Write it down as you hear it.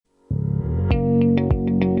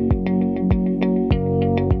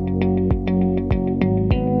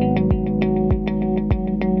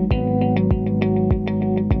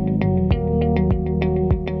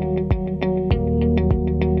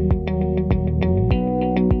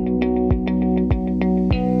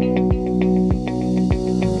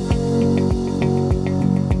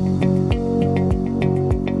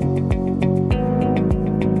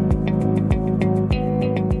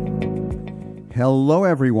Hello,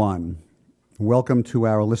 everyone. Welcome to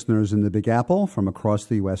our listeners in the Big Apple from across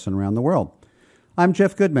the U.S. and around the world. I'm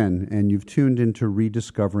Jeff Goodman, and you've tuned into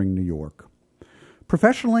Rediscovering New York.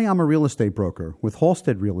 Professionally, I'm a real estate broker with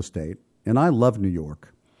Halstead Real Estate, and I love New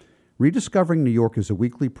York. Rediscovering New York is a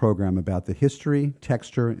weekly program about the history,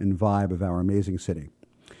 texture, and vibe of our amazing city.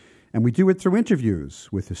 And we do it through interviews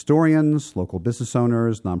with historians, local business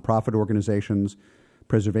owners, nonprofit organizations,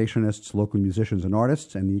 preservationists, local musicians and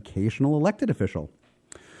artists, and the occasional elected official.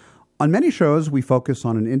 On many shows, we focus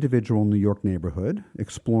on an individual New York neighborhood,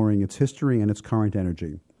 exploring its history and its current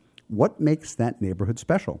energy. What makes that neighborhood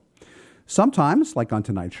special? Sometimes, like on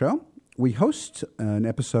tonight's show, we host an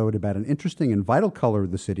episode about an interesting and vital color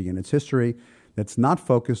of the city and its history that's not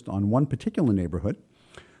focused on one particular neighborhood.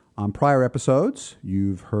 On prior episodes,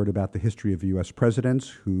 you've heard about the history of U.S. presidents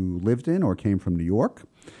who lived in or came from New York.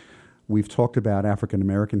 We've talked about African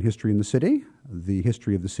American history in the city, the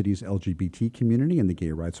history of the city's LGBT community and the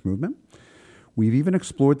gay rights movement. We've even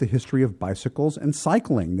explored the history of bicycles and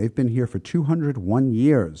cycling. They've been here for 201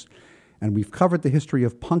 years. And we've covered the history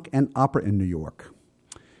of punk and opera in New York.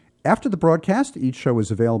 After the broadcast, each show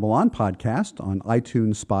is available on podcast on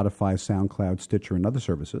iTunes, Spotify, SoundCloud, Stitcher, and other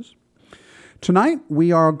services. Tonight,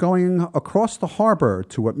 we are going across the harbor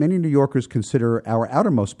to what many New Yorkers consider our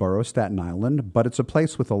outermost borough, Staten Island, but it's a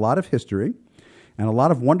place with a lot of history and a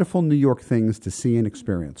lot of wonderful New York things to see and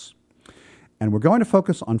experience. And we're going to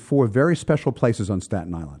focus on 4 very special places on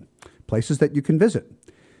Staten Island, places that you can visit: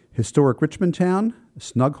 historic Richmond Town,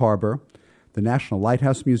 Snug Harbor, the National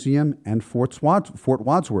Lighthouse Museum, and Fort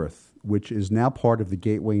Wadsworth, which is now part of the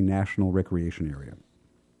Gateway National Recreation Area.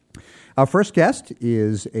 Our first guest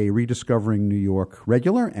is a Rediscovering New York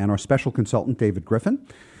regular and our special consultant, David Griffin.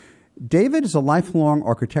 David is a lifelong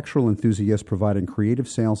architectural enthusiast providing creative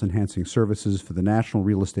sales-enhancing services for the national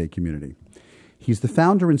real estate community. He's the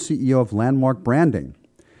founder and CEO of Landmark Branding.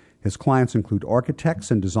 His clients include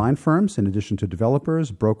architects and design firms, in addition to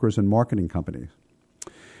developers, brokers, and marketing companies.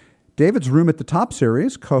 David's Room at the Top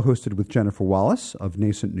series, co-hosted with Jennifer Wallace of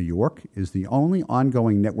Nascent New York, is the only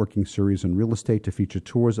ongoing networking series in real estate to feature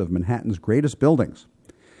tours of Manhattan's greatest buildings.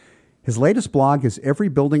 His latest blog is Every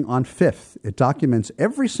Building on Fifth. It documents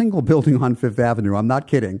every single building on Fifth Avenue, I'm not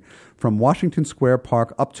kidding, from Washington Square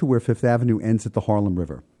Park up to where Fifth Avenue ends at the Harlem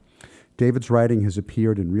River. David's writing has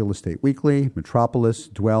appeared in Real Estate Weekly, Metropolis,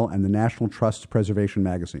 Dwell, and the National Trust's Preservation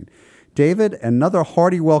Magazine. David, another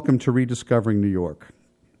hearty welcome to Rediscovering New York.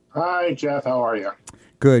 Hi, Jeff. How are you?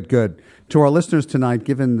 Good, good. To our listeners tonight,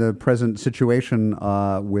 given the present situation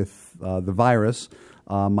with the virus,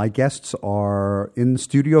 my guests are in the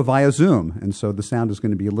studio via Zoom, and so the sound is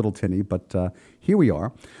going to be a little tinny, but here we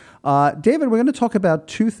are. David, we're going to talk about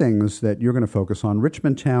 2 things that you're going to focus on,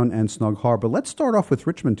 Richmond Town and Snug Harbor. Let's start off with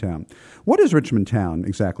Richmond Town. What is Richmond Town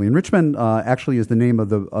exactly? And Richmond actually is the name of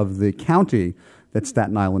the county that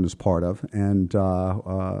Staten Island is part of, and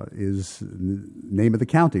is the name of the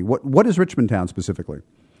county. What is Richmond Town specifically?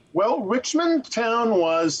 Well, Richmond Town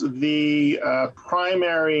was the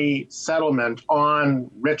primary settlement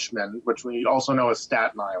on Richmond, which we also know as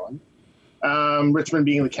Staten Island. Richmond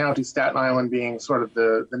being the county, Staten Island being sort of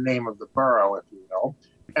the name of the borough, if you will.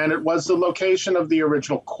 And it was the location of the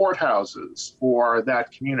original courthouses for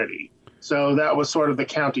that community. So that was sort of the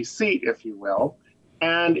county seat, if you will.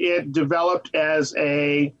 And it developed as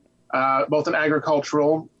both an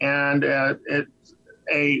agricultural and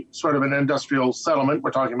a sort of an industrial settlement. We're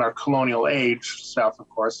talking about colonial age stuff, of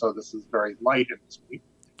course, so this is very light in this week.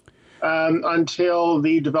 Until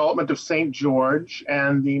the development of St. George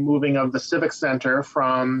and the moving of the Civic Center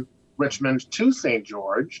from Richmond to St.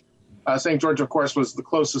 George. St. George, of course, was the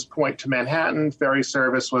closest point to Manhattan. Ferry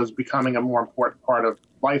service was becoming a more important part of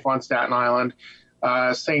life on Staten Island.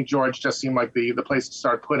 St. George just seemed like the place to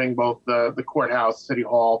start putting both the courthouse, city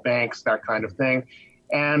hall, banks, that kind of thing.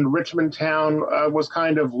 And Richmond Town was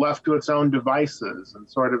kind of left to its own devices and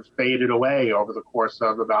sort of faded away over the course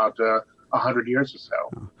of about 100 years or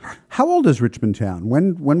so. How old is Richmond Town?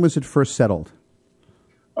 When was it first settled?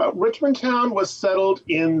 Richmond Town was settled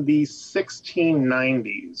in the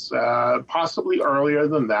 1690s, possibly earlier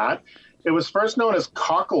than that. It was first known as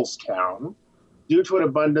Cocklestown, due to an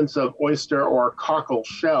abundance of oyster or cockle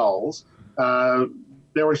shells.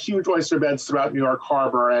 There were huge oyster beds throughout New York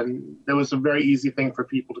Harbor, and it was a very easy thing for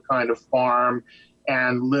people to kind of farm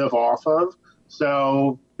and live off of.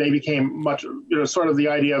 So they became much, sort of the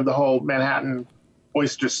idea of the whole Manhattan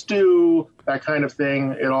oyster stew, that kind of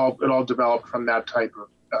thing. It all developed from that type of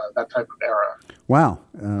era. Wow.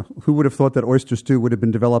 Who would have thought that oyster stew would have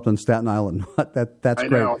been developed on Staten Island? That's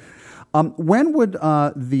great. Know. When would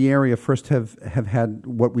the area first have had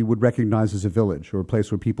what we would recognize as a village or a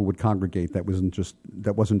place where people would congregate that wasn't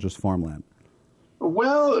just farmland?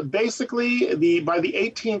 Well, basically, by the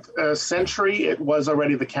 18th century, it was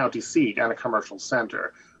already the county seat and a commercial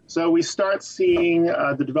center. So we start seeing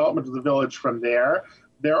the development of the village from there.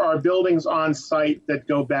 There are buildings on site that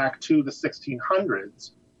go back to the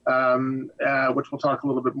 1600s, which we'll talk a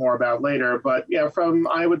little bit more about later. But yeah, from,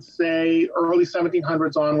 I would say, early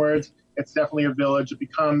 1700s onwards, it's definitely a village. It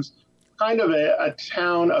becomes kind of a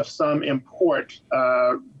town of some import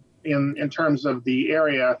in terms of the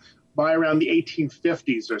area by around the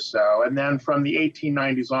 1850s or so. And then from the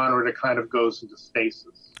 1890s onward, it kind of goes into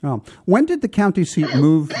stasis. Oh. When did the county seat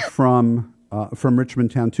move from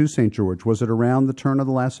Richmond Town to St. George? Was it around the turn of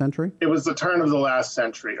the last century? It was the turn of the last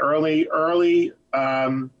century. Early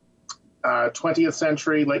 20th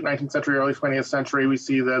century, late 19th century, early 20th century. We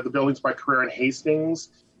see the buildings by Career and Hastings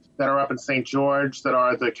that are up in St. George, that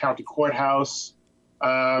are the county courthouse.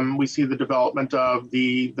 We see the development of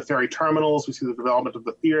the ferry terminals. We see the development of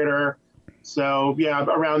the theater. So, yeah,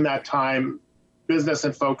 around that time, business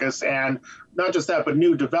and focus, and not just that, but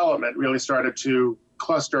new development really started to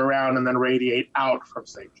cluster around and then radiate out from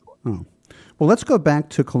St. George. Oh. Well, let's go back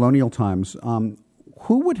to colonial times.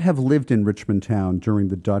 Who would have lived in Richmond Town during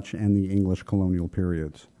the Dutch and the English colonial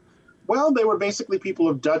periods? Well, they were basically people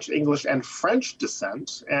of Dutch, English, and French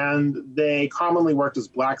descent, and they commonly worked as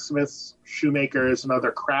blacksmiths, shoemakers, and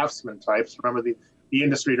other craftsman types. Remember, the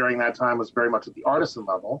industry during that time was very much at the artisan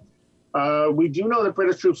level. We do know that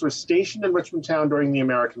British troops were stationed in Richmond Town during the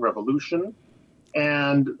American Revolution,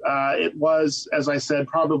 and it was, as I said,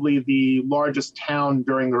 probably the largest town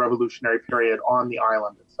during the Revolutionary period on the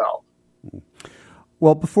island itself.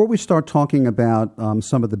 Well, before we start talking about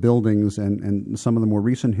some of the buildings and some of the more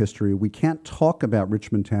recent history, we can't talk about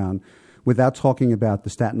Richmond Town without talking about the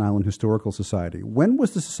Staten Island Historical Society. When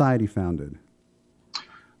was the society founded?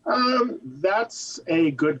 That's a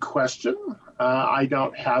good question. I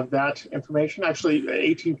don't have that information. Actually,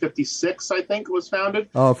 1856, I think, was founded.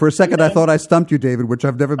 Oh, for a second, I thought I stumped you, David, which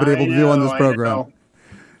I've never been able to do on this program.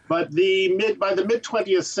 But by the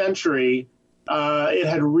mid-20th century, it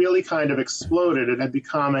had really kind of exploded. It had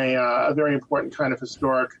become a very important kind of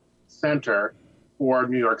historic center for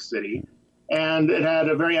New York City. And it had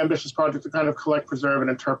a very ambitious project to kind of collect, preserve,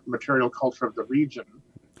 and interpret the material culture of the region.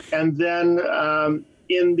 And then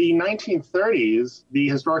in the 1930s, the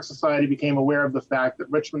Historic Society became aware of the fact that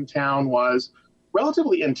Richmond Town was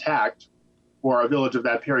relatively intact for a village of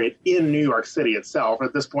that period in New York City itself.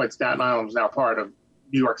 At this point, Staten Island was now part of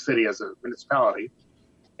New York City as a municipality.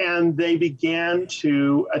 And they began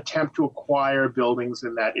to attempt to acquire buildings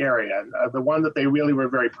in that area. And the one that they really were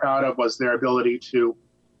very proud of was their ability to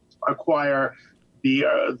acquire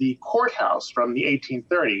the courthouse from the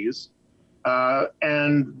 1830s.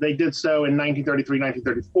 And they did so in 1933,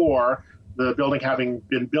 1934, the building having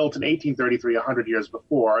been built in 1833, 100 years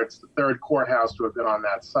before. It's the third courthouse to have been on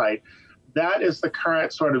that site. That is the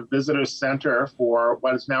current sort of visitor center for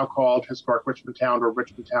what is now called Historic Richmond Town or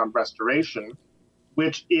Richmond Town Restoration,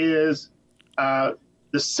 which is the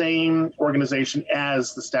same organization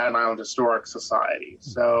as the Staten Island Historic Society.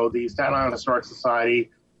 So the Staten Island Historic Society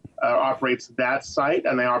operates that site,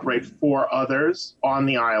 and they operate 4 others on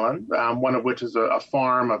the island, one of which is a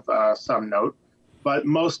farm of some note. But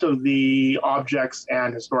most of the objects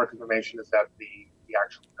and historic information is at the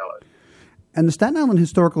actual village. And the Staten Island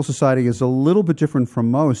Historical Society is a little bit different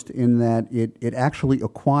from most in that it actually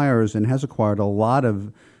acquires and has acquired a lot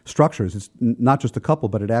of structures. It's not just a couple,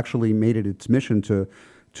 but it actually made it its mission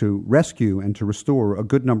to rescue and to restore a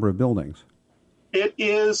good number of buildings. It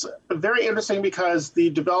is very interesting because the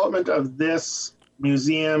development of this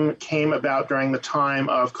museum came about during the time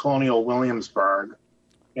of colonial Williamsburg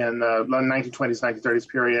in the 1920s, 1930s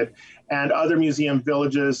period, and other museum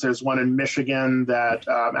villages. There's one in Michigan that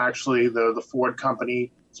actually the Ford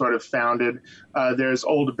Company sort of founded. There's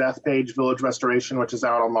Old Bethpage Village Restoration, which is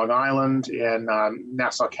out on Long Island in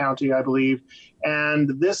Nassau County, I believe.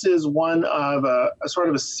 And this is one of a sort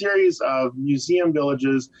of a series of museum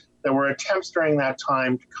villages that were attempts during that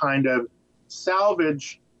time to kind of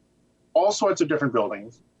salvage all sorts of different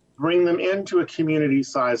buildings, bring them into a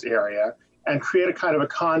community-sized area, and create a kind of a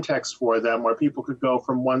context for them where people could go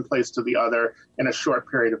from one place to the other in a short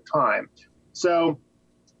period of time. So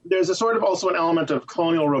there's a sort of also an element of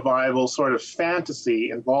colonial revival, sort of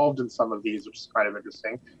fantasy involved in some of these, which is kind of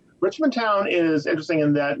interesting. Richmond Town is interesting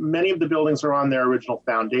in that many of the buildings are on their original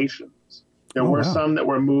foundations. There were some that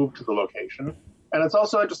were moved to the location. And it's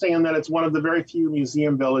also interesting in that it's one of the very few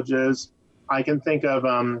museum villages. I can think of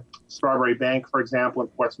Strawberry Bank, for example, in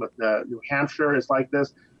Portsmouth, New Hampshire is like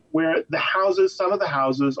this. where some of the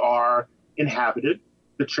houses are inhabited.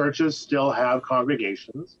 The churches still have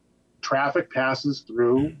congregations. Traffic passes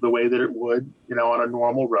through the way that it would, on a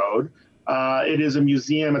normal road. It is a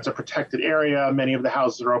museum. It's a protected area. Many of the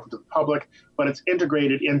houses are open to the public, but it's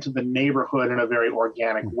integrated into the neighborhood in a very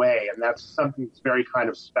organic way. And that's something that's very kind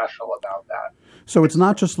of special about that. So it's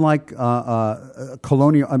not just like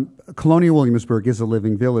Colonial Williamsburg is a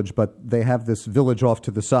living village, but they have this village off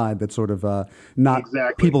to the side that's sort of not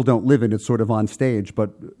exactly. People don't live in. It's sort of on stage.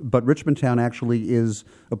 But Richmond Town actually is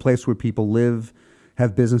a place where people live,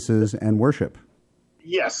 have businesses, and worship.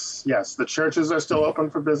 Yes. The churches are still open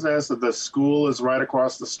for business. The school is right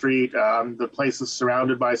across the street. The place is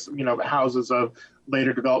surrounded by houses of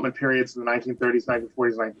later development periods in the 1930s,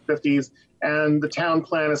 1940s, 1950s. And the town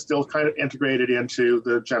plan is still kind of integrated into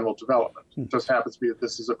the general development. It just happens to be that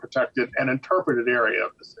this is a protected and interpreted area of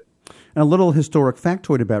the city. And a little historic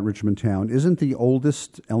factoid about Richmond Town. Isn't the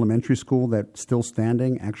oldest elementary school that's still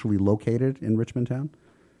standing actually located in Richmond Town?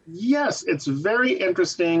 Yes, it's very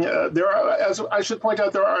interesting. There are, as I should point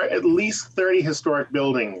out, there are at least 30 historic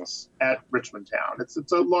buildings at Richmond Town. It's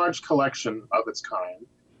a large collection of its kind.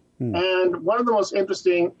 And one of the most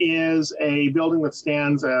interesting is a building that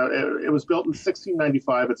stands, it was built in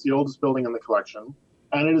 1695. It's the oldest building in the collection.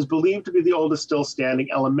 And it is believed to be the oldest still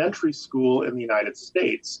standing elementary school in the United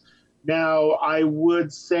States. Now, I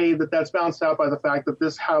would say that that's balanced out by the fact that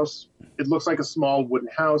this house, it looks like a small wooden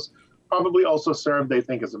house, probably also served, they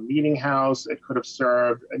think, as a meeting house. It could have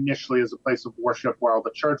served initially as a place of worship while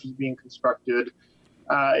the church was being constructed.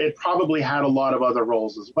 It probably had a lot of other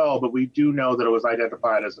roles as well, but we do know that it was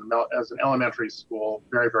identified as an elementary school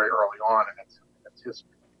very, very early on in its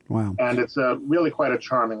history. Wow. And it's really quite a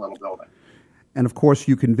charming little building. And, of course,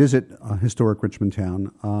 you can visit historic Richmond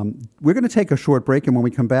Town. We're going to take a short break, and when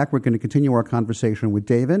we come back, we're going to continue our conversation with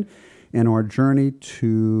David and our journey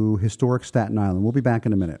to historic Staten Island. We'll be back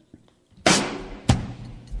in a minute.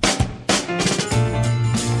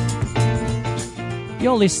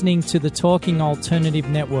 You're listening to the Talking Alternative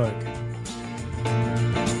Network.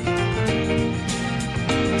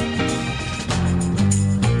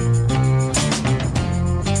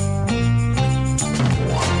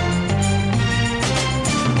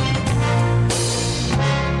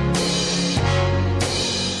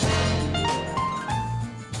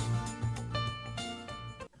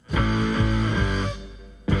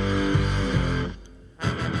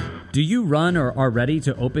 Do you run or are ready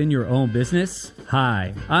to open your own business?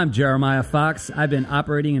 Hi, I'm Jeremiah Fox. I've been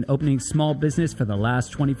operating and opening small business for the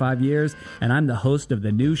last 25 years, and I'm the host of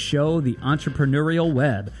the new show, The Entrepreneurial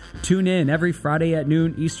Web. Tune in every Friday at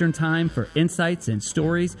noon Eastern Time for insights and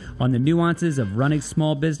stories on the nuances of running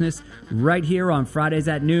small business right here on Fridays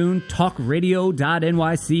at noon,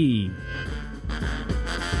 talkradio.nyc.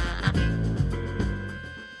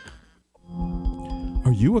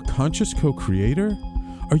 Are you a conscious co-creator?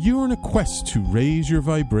 Are you on a quest to raise your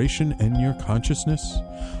vibration and your consciousness?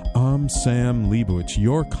 I'm Sam Leibowitz,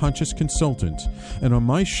 your conscious consultant, and on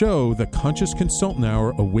my show, The Conscious Consultant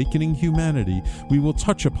Hour, Awakening Humanity, we will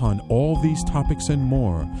touch upon all these topics and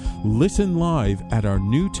more. Listen live at our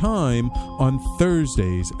new time on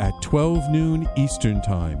Thursdays at 12 noon Eastern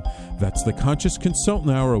Time. That's The Conscious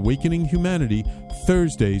Consultant Hour, Awakening Humanity,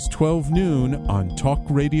 Thursdays 12 noon on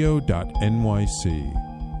talkradio.nyc.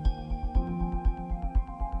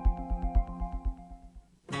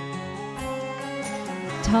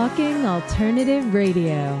 Talking Alternative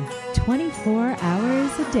Radio, 24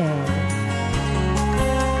 hours a day.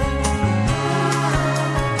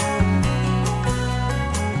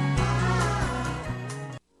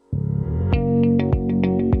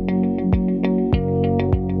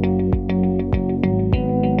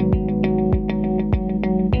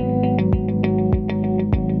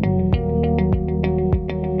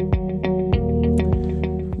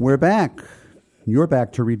 We're back. You're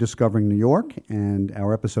back to Rediscovering New York, and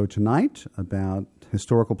our episode tonight about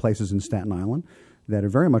historical places in Staten Island that are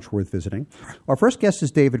very much worth visiting. Our first guest is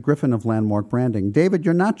David Griffin of Landmark Branding. David,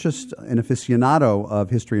 you're not just an aficionado of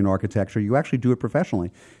history and architecture, you actually do it professionally.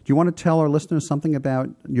 Do you want to tell our listeners something about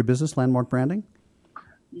your business, Landmark Branding?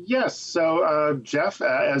 Yes. So, Jeff,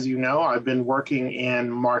 as you know, I've been working in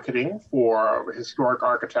marketing for historic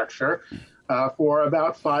architecture for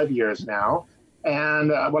about 5 years now. And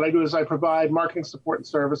what I do is I provide marketing support and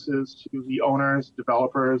services to the owners,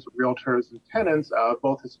 developers, realtors, and tenants of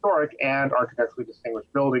both historic and architecturally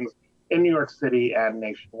distinguished buildings in New York City and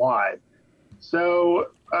nationwide. So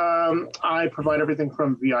I provide everything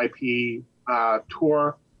from VIP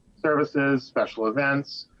tour services, special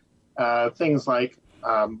events, things like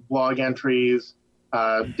blog entries,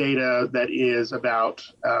 data that is about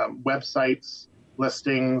websites,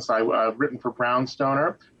 listings. I've written for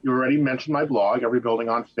Brownstoner. You already mentioned my blog, Every Building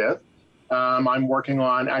on Fifth. I'm working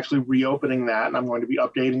on actually reopening that, and I'm going to be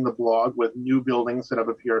updating the blog with new buildings that have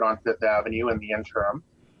appeared on Fifth Avenue in the interim.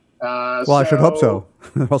 I should hope so.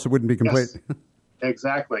 Else it wouldn't be complete. Yes,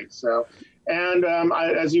 exactly. So, and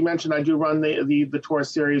as you mentioned, I do run the tour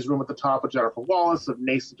series Room at the Top with Jennifer Wallace of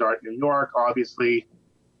Nascent Art New York. Obviously,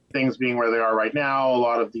 things being where they are right now, a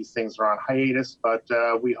lot of these things are on hiatus, but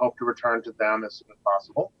we hope to return to them as soon as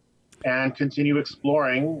possible and continue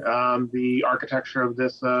exploring the architecture of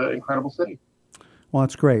this incredible city. Well,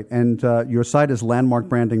 that's great. And your site is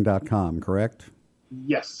landmarkbranding.com, correct?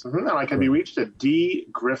 Yes. Mm-hmm. And I can be reached at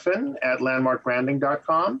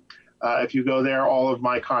dgriffin@landmarkbranding.com. If you go there, all of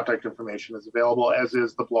my contact information is available, as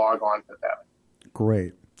is the blog on Fifth Avenue.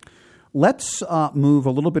 Great. Let's move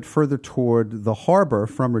a little bit further toward the harbor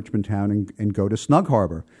from Richmond Town and go to Snug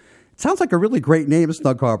Harbor. It sounds like a really great name,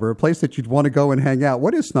 Snug Harbor, a place that you'd want to go and hang out.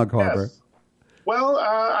 What is Snug Harbor? Yes. Well,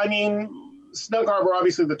 Snug Harbor,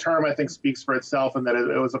 obviously the term, I think, speaks for itself in that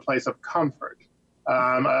it was a place of comfort.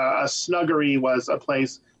 A snuggery was a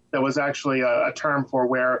place that was actually a term for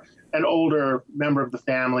where an older member of the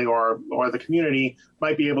family or the community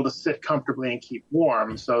might be able to sit comfortably and keep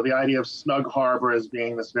warm. So the idea of Snug Harbor as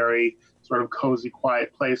being this very sort of cozy,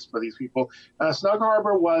 quiet place for these people. Snug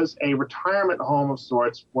Harbor was a retirement home of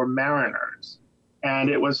sorts for mariners. And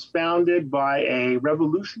it was founded by a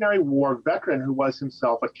Revolutionary War veteran who was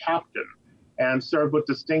himself a captain and served with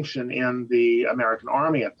distinction in the American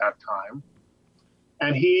Army at that time.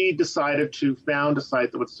 And he decided to found a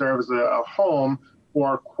site that would serve as a home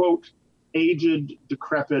for, quote, aged,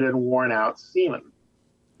 decrepit, and worn-out seamen.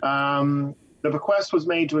 The bequest was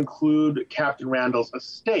made to include Captain Randall's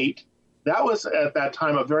estate. That was, at that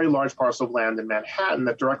time, a very large parcel of land in Manhattan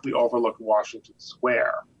that directly overlooked Washington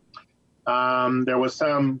Square. There was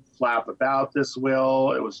some flap about this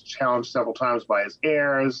will. It was challenged several times by his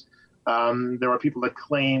heirs. There were people that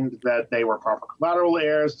claimed that they were proper collateral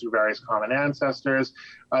heirs through various common ancestors.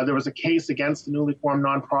 There was a case against the newly formed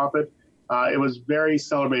nonprofit. It was very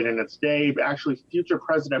celebrated in its day. Actually, future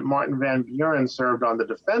President Martin Van Buren served on the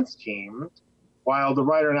defense team, while the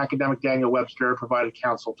writer and academic Daniel Webster provided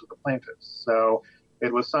counsel to the plaintiffs. So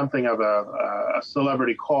it was something of a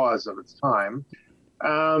celebrity cause of its time.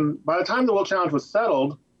 By the time the will challenge was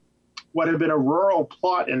settled, what had been a rural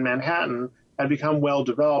plot in Manhattan had become well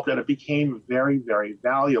developed, and it became very, very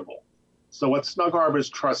valuable. So what Snug Harbor's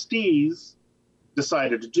trustees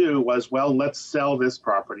decided to do was, well, let's sell this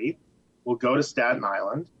property. We'll go to Staten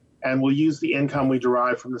Island, and we'll use the income we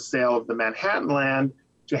derive from the sale of the Manhattan land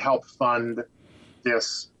to help fund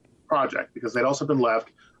this project, because they'd also been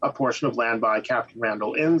left a portion of land by Captain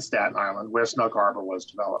Randall in Staten Island, where Snug Harbor was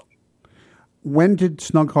developed. When did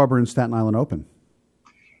Snug Harbor in Staten Island open?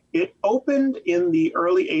 It opened in the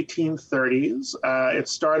early 1830s. It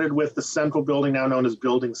started with the central building now known as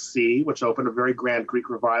Building C, which opened a very grand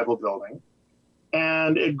Greek Revival building.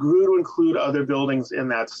 And it grew to include other buildings in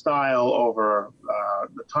that style over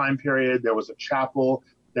the time period. There was a chapel.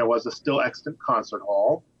 There was a still extant concert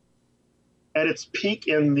hall. At its peak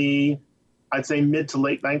in the, I'd say, mid to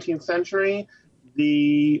late 19th century,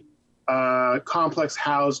 the complex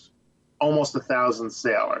housed almost 1,000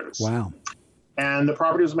 sailors. Wow. And the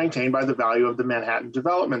property was maintained by the value of the Manhattan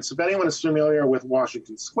development. So if anyone is familiar with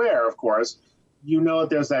Washington Square, of course, you know that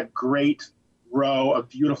there's that great row of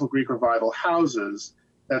beautiful Greek Revival houses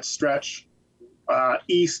that stretch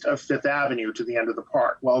east of Fifth Avenue to the end of the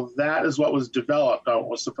park. Well, that is what was developed on what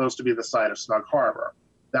was supposed to be the site of Snug Harbor.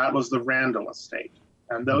 That was the Randall estate.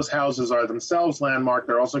 And those houses are themselves landmarked.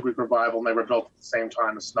 They're also Greek Revival, and they were built at the same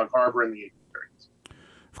time as Snug Harbor in the 1830s.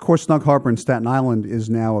 Of course, Snug Harbor in Staten Island is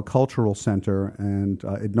now a cultural center, and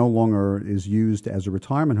it no longer is used as a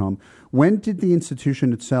retirement home. When did the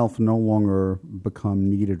institution itself no longer become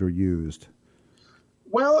needed or used?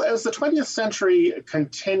 Well, as the 20th century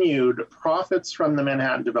continued, profits from the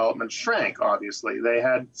Manhattan development shrank, obviously. They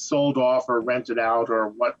had sold off or rented out or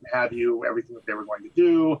what have you, everything that they were going to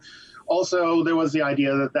do. Also, there was the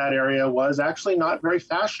idea that that area was actually not very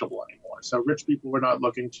fashionable anymore. So rich people were not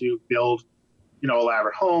looking to build,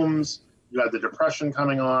 elaborate homes. You had the Depression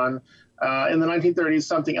coming on. In the 1930s,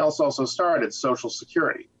 something else also started, Social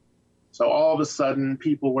Security. So all of a sudden,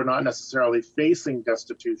 people were not necessarily facing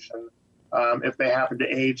destitution if they happened to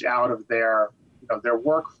age out of their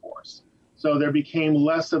workforce. So there became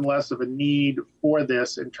less and less of a need for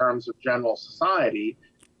this in terms of general society.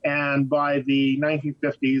 And by the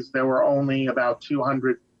 1950s, there were only about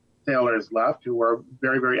 200 sailors left who were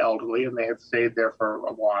very, very elderly, and they had stayed there for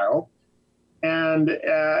a while. And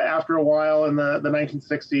after a while in the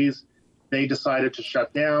 1960s, they decided to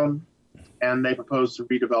shut down. and they proposed to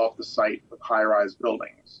redevelop the site with high-rise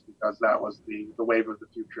buildings because that was the wave of the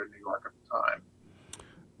future in New York at the time.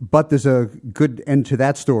 But there's a good end to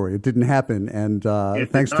that story. It didn't happen, and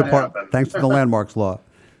thanks to the landmarks law.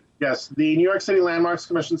 Yes, the New York City Landmarks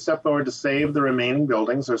Commission stepped forward to save the remaining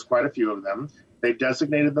buildings. There's quite a few of them. They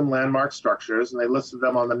designated them landmark structures, and they listed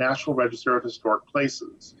them on the National Register of Historic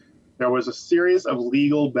Places. There was a series of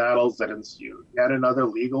legal battles that ensued. Yet another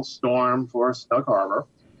legal storm for Snug Harbor.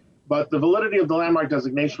 But the validity of the landmark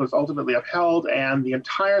designation was ultimately upheld, and the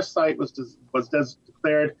entire site was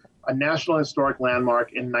declared a National Historic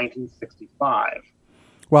Landmark in 1965.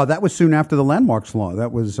 Wow, that was soon after the landmarks law.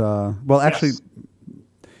 That was actually,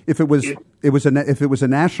 if it was a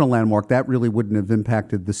national landmark, that really wouldn't have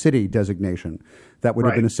impacted the city designation. That would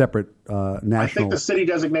have been a separate national. I think the city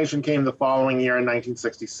designation came the following year in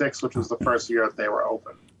 1966, which was the first year that they were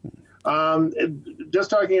open.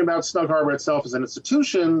 Just talking about Snug Harbor itself as an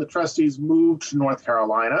institution, the trustees moved to North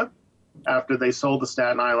Carolina after they sold the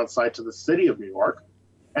Staten Island site to the city of New York.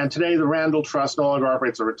 And today, the Randall Trust no longer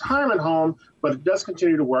operates a retirement home, but it does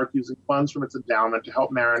continue to work using funds from its endowment to help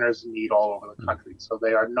mariners in need all over the country. So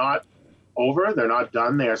they are not over. They're not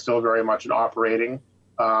done. They are still very much an operating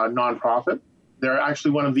nonprofit. They're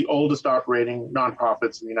actually one of the oldest operating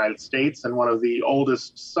nonprofits in the United States and one of the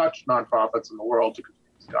oldest such nonprofits in the world to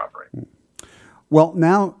continue to operate. Well,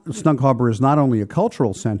 now Snug Harbor is not only a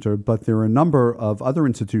cultural center, but there are a number of other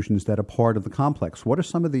institutions that are part of the complex. What are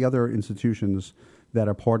some of the other institutions that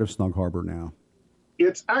are part of Snug Harbor now?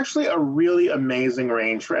 It's actually a really amazing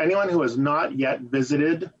range. For anyone who has not yet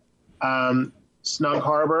visited Snug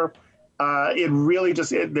Harbor,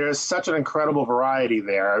 there's such an incredible variety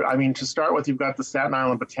there. I mean, to start with, you've got the Staten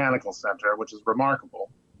Island Botanical Center, which is remarkable.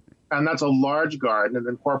 And that's a large garden. It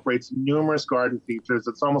incorporates numerous garden features.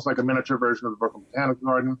 It's almost like a miniature version of the Brooklyn Botanical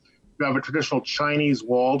Garden. You have a traditional Chinese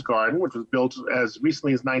walled garden, which was built as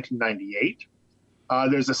recently as 1998.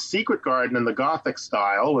 There's a secret garden in the Gothic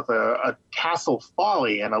style with a castle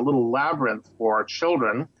folly and a little labyrinth for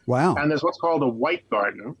children. Wow. And there's what's called a white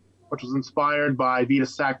garden, which was inspired by Vita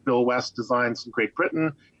Sackville West designs from Great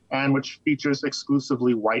Britain and which features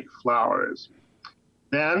exclusively white flowers.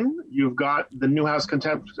 Then you've got the Newhouse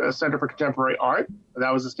Center for Contemporary Art.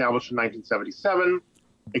 That was established in 1977,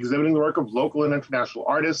 exhibiting the work of local and international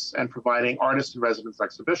artists and providing artist in residence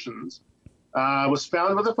exhibitions. Was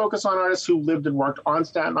founded with a focus on artists who lived and worked on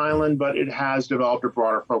Staten Island, but it has developed a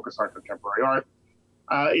broader focus on contemporary art.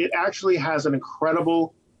 It actually has an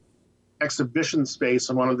incredible exhibition space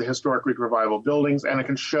in one of the historic Greek Revival buildings, and it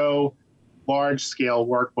can show large-scale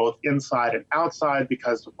work both inside and outside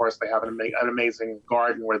because, of course, they have an amazing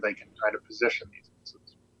garden where they can kind of position these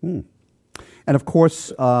pieces. And, of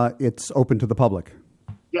course, it's open to the public.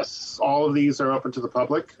 Yes, all of these are open to the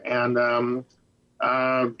public, and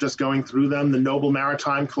just going through them, the Noble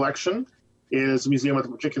Maritime Collection is a museum with a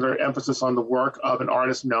particular emphasis on the work of an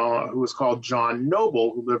artist who was called John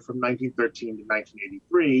Noble, who lived from 1913 to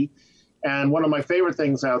 1983. And one of my favorite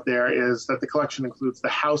things out there is that the collection includes the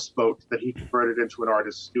houseboat that he converted into an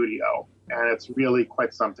artist's studio. And it's really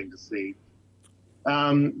quite something to see.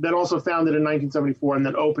 Then also founded in 1974 and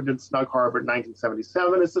then opened in Snug Harbor in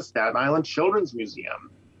 1977 is the Staten Island Children's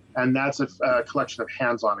Museum. And that's a collection of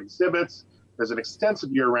hands-on exhibits. There's an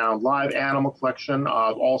extensive year-round live animal collection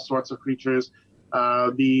of all sorts of creatures.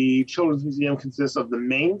 The Children's Museum consists of the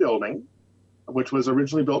main building, which was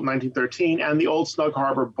originally built in 1913, and the old Snug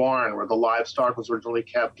Harbor barn, where the livestock was originally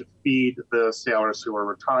kept to feed the sailors who were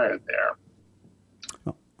retired there.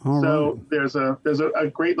 There's a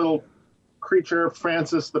great little creature,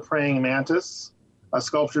 Francis the Praying Mantis, a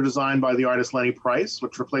sculpture designed by the artist Lenny Price,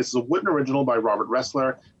 which replaces a wooden original by Robert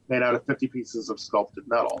Ressler, made out of 50 pieces of sculpted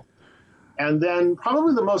metal. And then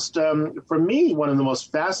probably the most, for me, one of the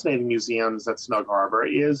most fascinating museums at Snug Harbor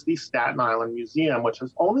is the Staten Island Museum, which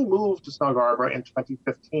has only moved to Snug Harbor in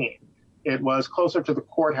 2015. It was closer to the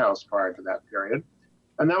courthouse prior to that period.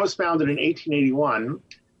 And that was founded in 1881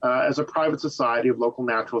 as a private society of local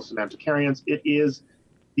naturalists and antiquarians. It is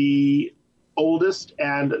the oldest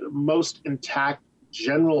and most intact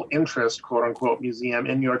general interest, quote unquote, museum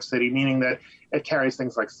in New York City, meaning that it carries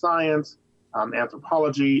things like science,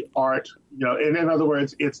 anthropology, art, in other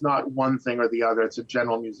words, it's not one thing or the other. It's a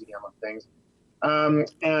general museum of things.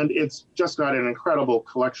 And it's just got an incredible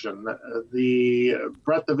collection. The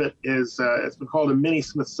breadth of it is, it's been called a mini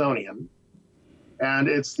Smithsonian. And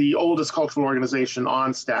it's the oldest cultural organization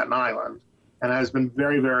on Staten Island and has been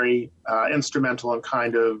very, very instrumental in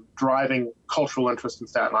kind of driving cultural interest in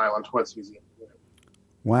Staten Island towards the museum.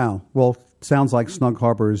 Wow. Well, sounds like Snug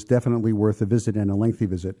Harbor is definitely worth a visit and a lengthy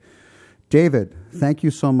visit. David, thank you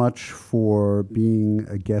so much for being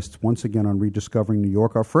a guest once again on Rediscovering New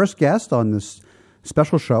York. Our first guest on this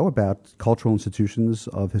special show about cultural institutions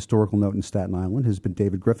of historical note in Staten Island has been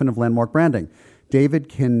David Griffin of Landmark Branding. David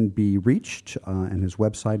can be reached and his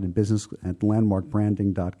website and business at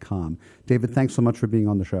landmarkbranding.com. David, thanks so much for being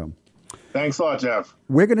on the show. Thanks a lot, Jeff.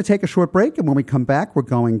 We're going to take a short break, and when we come back, we're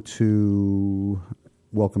going to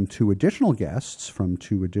welcome two additional guests from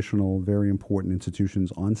two additional very important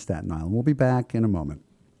institutions on Staten Island. We'll be back in a moment.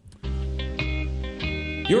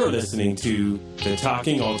 You're listening to the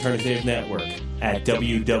Talking Alternative Network at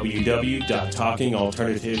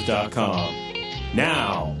www.talkingalternative.com.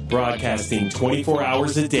 Now, broadcasting 24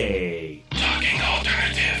 hours a day. Talking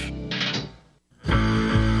Alternative.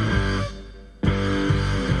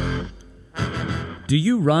 Do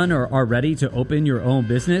you run or are ready to open your own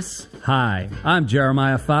business? Hi, I'm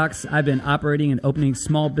Jeremiah Fox. I've been operating and opening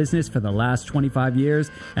small business for the last 25 years,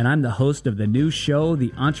 and I'm the host of the new show,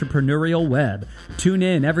 The Entrepreneurial Web. Tune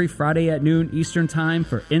in every Friday at noon Eastern Time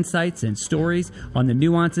for insights and stories on the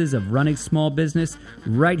nuances of running small business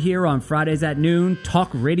right here on Fridays at noon,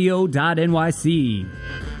 talkradio.nyc.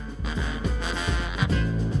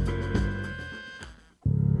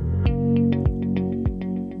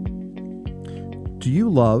 Do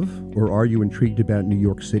you love or are you intrigued about New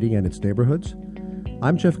York City and its neighborhoods?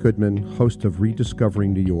 I'm Jeff Goodman, host of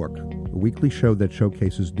Rediscovering New York, a weekly show that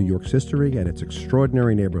showcases New York's history and its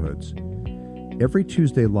extraordinary neighborhoods. Every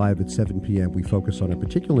Tuesday live at 7 p.m., we focus on a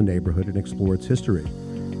particular neighborhood and explore its history,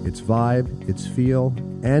 its vibe, its feel,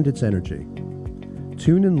 and its energy.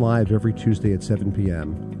 Tune in live every Tuesday at 7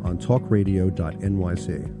 p.m. on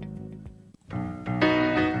talkradio.nyc.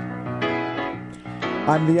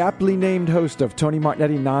 I'm the aptly named host of Tony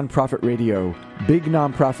Martignetti Nonprofit Radio. Big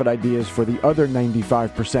nonprofit ideas for the other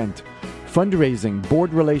 95%. Fundraising,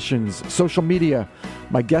 board relations, social media.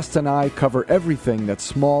 My guests and I cover everything that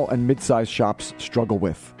small and mid-sized shops struggle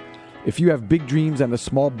with. If you have big dreams and a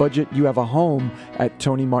small budget, you have a home at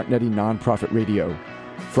Tony Martignetti Nonprofit Radio.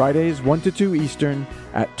 Fridays 1 to 2 Eastern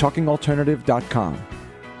at talkingalternative.com.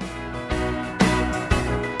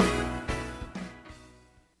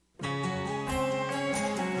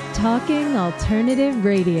 Talking Alternative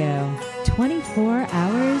Radio, 24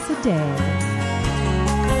 hours a day.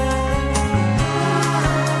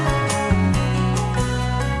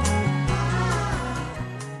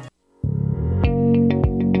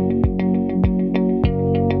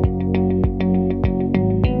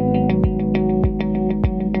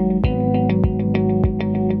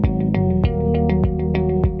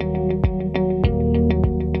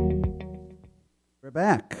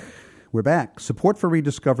 We're back. Support for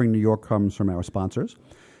Rediscovering New York comes from our sponsors.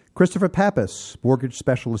 Christopher Pappas, mortgage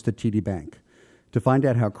specialist at TD Bank. To find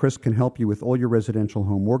out how Chris can help you with all your residential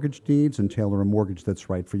home mortgage needs and tailor a mortgage that's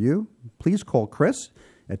right for you, please call Chris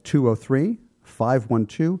at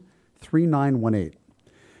 203-512-3918.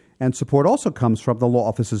 And support also comes from the law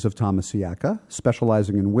offices of Thomas Siaka,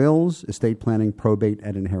 specializing in wills, estate planning, probate,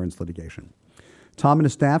 and inheritance litigation. Tom and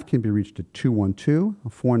his staff can be reached at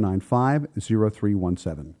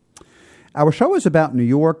 212-495-0317. Our show is about New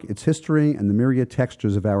York, its history, and the myriad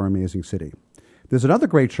textures of our amazing city. There's another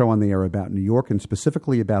great show on the air about New York, and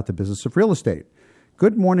specifically about the business of real estate.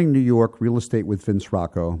 Good Morning New York, Real Estate with Vince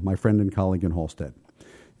Rocco, my friend and colleague in Halstead.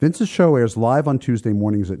 Vince's show airs live on Tuesday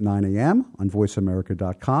mornings at 9 a.m. on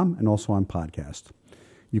voiceamerica.com and also on podcast.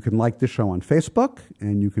 You can like this show on Facebook,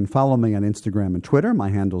 and you can follow me on Instagram and Twitter.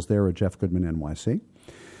 My handle's there at Jeff Goodman NYC.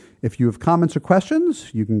 If you have comments or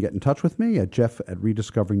questions, you can get in touch with me at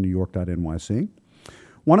jeff@rediscoveringnewyork.nyc.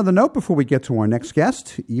 One other note before we get to our next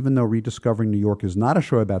guest: even though Rediscovering New York is not a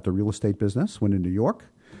show about the real estate business when in New York,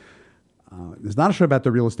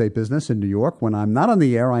 when I'm not on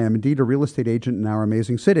the air, I am indeed a real estate agent in our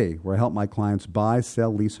amazing city, where I help my clients buy,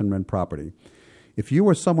 sell, lease, and rent property. If you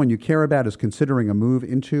or someone you care about is considering a move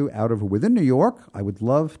into, out of, or within New York, I would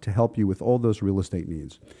love to help you with all those real estate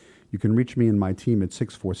needs. You can reach me and my team at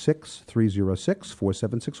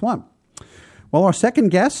 646-306-4761. Well, our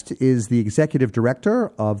second guest is the executive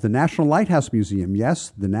director of the National Lighthouse Museum.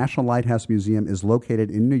 Yes, the National Lighthouse Museum is located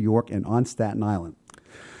in New York and on Staten Island.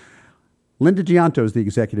 Linda Gianto is the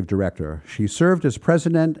executive director. She served as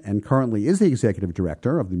president and currently is the executive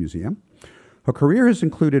director of the museum. Her career has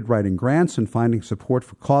included writing grants and finding support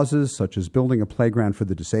for causes such as building a playground for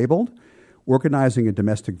the disabled, organizing a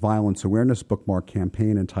domestic violence awareness bookmark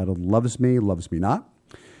campaign entitled Loves Me, Loves Me Not,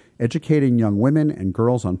 educating young women and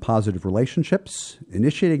girls on positive relationships,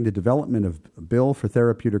 initiating the development of a bill for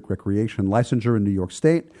therapeutic recreation licensure in New York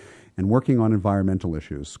State, and working on environmental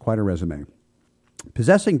issues. Quite a resume.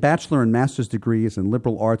 Possessing bachelor and master's degrees in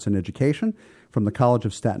liberal arts and education from the College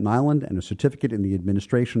of Staten Island and a certificate in the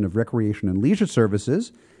administration of recreation and leisure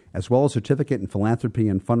services, as well as a certificate in philanthropy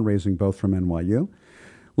and fundraising, both from NYU,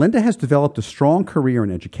 Linda has developed a strong career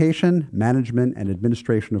in education, management, and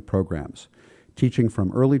administration of programs, teaching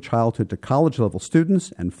from early childhood to college-level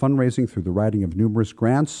students and fundraising through the writing of numerous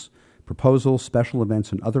grants, proposals, special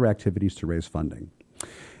events, and other activities to raise funding.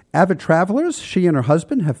 Avid travelers, she and her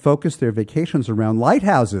husband have focused their vacations around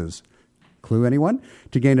lighthouses. Clue, anyone?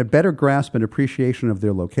 To gain a better grasp and appreciation of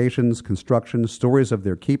their locations, construction, stories of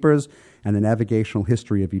their keepers, and the navigational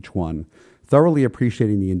history of each one, thoroughly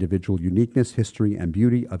appreciating the individual uniqueness, history, and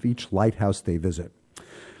beauty of each lighthouse they visit.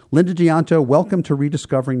 Linda Gianto, welcome to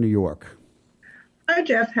Rediscovering New York. Hi,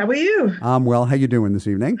 Jeff. How are you? I'm well. How you doing this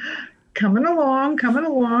evening? Coming along.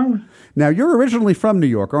 Now, you're originally from New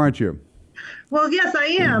York, aren't you? Well, yes, I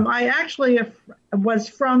am. I actually was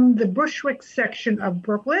from the Bushwick section of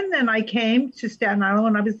Brooklyn, and I came to Staten Island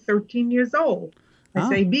when I was 13 years old. I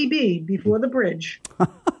say BB, before the bridge.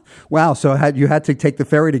 Wow, so you had to take the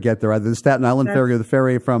ferry to get there, either the Staten Island ferry or the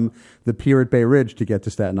ferry from the pier at Bay Ridge to get to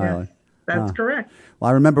Staten Island. That's correct. Well,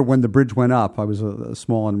 I remember when the bridge went up. I was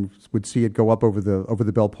small and would see it go up over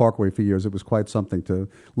the Bell Parkway for years. It was quite something to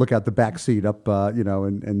look out the back seat up,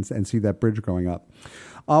 and see that bridge going up.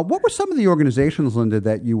 What were some of the organizations, Linda,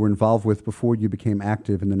 that you were involved with before you became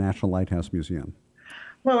active in the National Lighthouse Museum?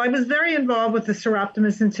 Well, I was very involved with the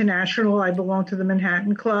Seroptimus International. I belonged to the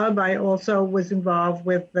Manhattan Club. I also was involved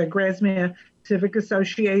with the Grasmere Civic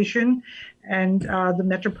Association and the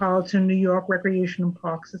Metropolitan New York Recreation and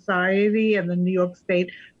Park Society and the New York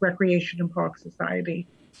State Recreation and Park Society,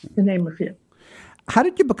 to name a few. How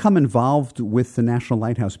did you become involved with the National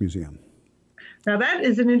Lighthouse Museum? Now, that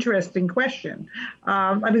is an interesting question.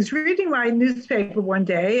 I was reading my newspaper one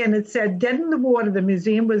day, and it said, dead in the water, the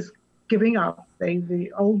museum was giving up.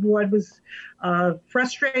 The old board was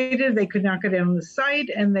frustrated. They could not get in on the site,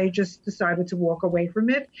 and they just decided to walk away from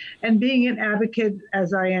it. And being an advocate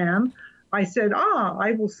as I am, I said,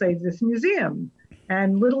 I will save this museum.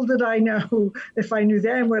 And little did I know, if I knew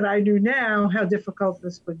then what I knew now, how difficult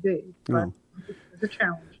this would be. But it was a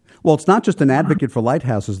challenge. Well, it's not just an advocate for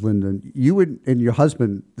lighthouses, Linda. You and your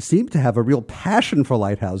husband seem to have a real passion for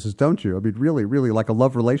lighthouses, don't you? I mean, really, really like a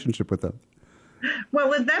love relationship with them.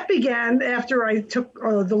 Well, that began after I took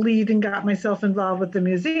the lead and got myself involved with the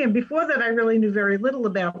museum. Before that, I really knew very little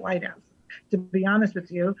about lighthouses, to be honest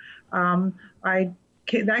with you.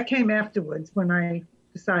 That came afterwards when I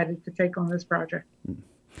decided to take on this project.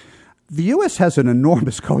 The U.S. has an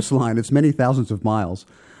enormous coastline. It's many thousands of miles.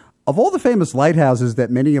 Of all the famous lighthouses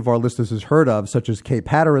that many of our listeners has heard of, such as Cape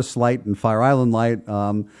Hatteras Light and Fire Island Light,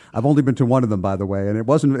 I've only been to one of them, by the way, and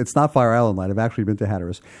it's not Fire Island Light. I've actually been to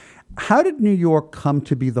Hatteras. How did New York come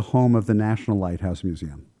to be the home of the National Lighthouse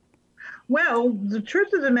Museum? Well, the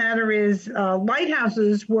truth of the matter is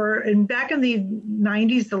lighthouses were, back in the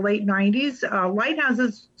 90s, the late 90s,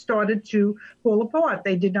 lighthouses started to fall apart.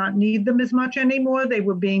 They did not need them as much anymore. They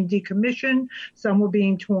were being decommissioned. Some were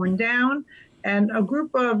being torn down. And a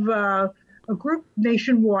group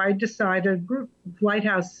nationwide decided, a group of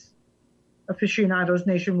lighthouse aficionados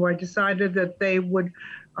nationwide decided that they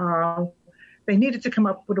needed to come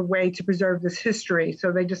up with a way to preserve this history.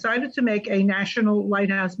 So they decided to make a National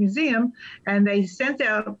Lighthouse Museum, and they sent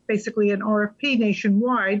out basically an RFP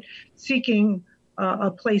nationwide seeking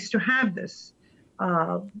a place to have this.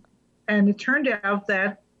 And it turned out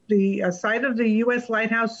that the site of the U.S.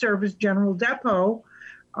 Lighthouse Service General Depot,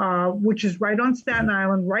 which is right on Staten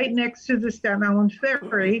Island, right next to the Staten Island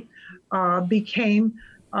Ferry, became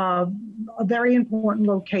a very important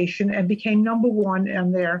location and became number one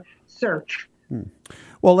in their search.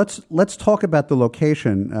 Well, let's talk about the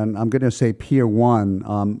location, and I'm going to say Pier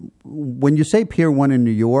 1. When you say Pier 1 in New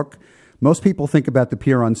York, most people think about the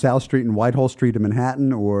pier on South Street and Whitehall Street in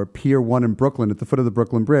Manhattan, or Pier 1 in Brooklyn at the foot of the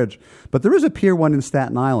Brooklyn Bridge. But there is a Pier 1 in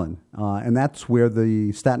Staten Island, and that's where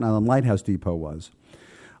the Staten Island Lighthouse Depot was.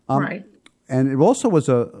 Right. And it also was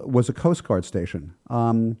a Coast Guard station.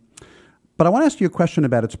 But I want to ask you a question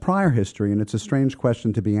about its prior history, and it's a strange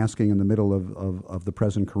question to be asking in the middle of the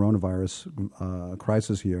present coronavirus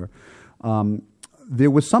crisis here.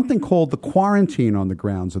 There was something called the quarantine on the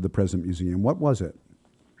grounds of the present museum. What was it?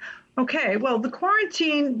 Okay, well, the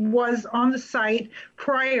quarantine was on the site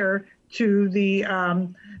prior to the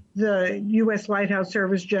U.S. Lighthouse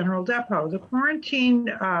Service General Depot. The quarantine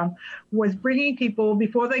was bringing people,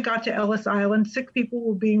 before they got to Ellis Island, sick people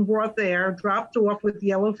were being brought there, dropped off with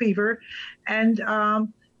yellow fever, and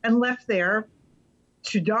left there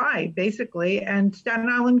to die, basically. And Staten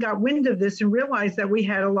Island got wind of this and realized that we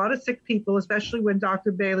had a lot of sick people, especially when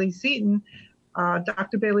Dr. Bailey Seaton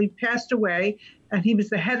Dr. Bailey passed away, and he was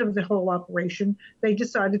the head of the whole operation. They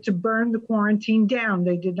decided to burn the quarantine down.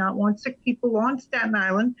 They did not want sick people on Staten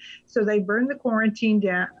Island, so they burned the quarantine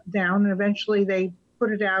down, and eventually they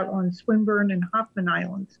put it out on Swinburne and Hoffman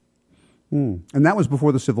Islands. And that was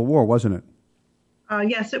before the Civil War, wasn't it?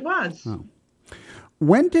 Yes, it was. Oh.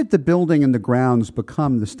 When did the building and the grounds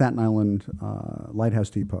become the Staten Island Lighthouse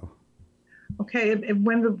Depot? Okay,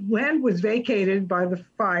 when the land was vacated by the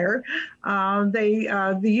fire,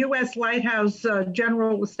 the U.S. Lighthouse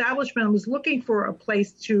General Establishment was looking for a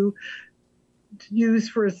place to use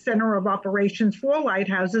for a center of operations for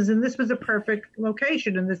lighthouses, and this was a perfect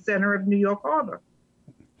location in the center of New York Harbor.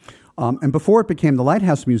 And before it became the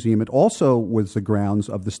Lighthouse Museum, it also was the grounds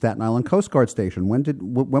of the Staten Island Coast Guard Station.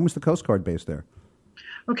 When was the Coast Guard based there?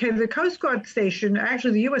 Okay, the Coast Guard Station,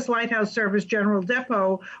 actually the U.S. Lighthouse Service General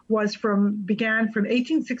Depot began from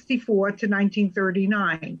 1864 to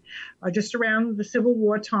 1939. Just around the Civil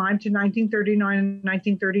War time to 1939 and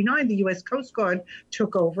 1939, the U.S. Coast Guard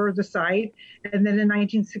took over the site. And then in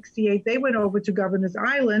 1968, they went over to Governor's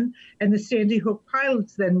Island, and the Sandy Hook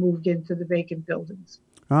pilots then moved into the vacant buildings.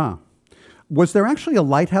 Ah. Was there actually a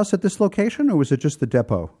lighthouse at this location, or was it just the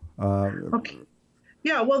depot? Okay.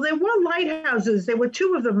 Yeah, well, there were lighthouses. There were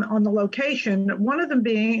two of them on the location, one of them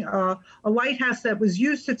being a lighthouse that was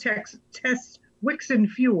used to test Wixon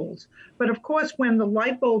fuels. But of course, when the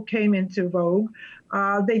light bulb came into vogue,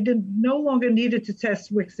 they no longer needed to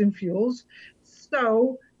test Wixon fuels.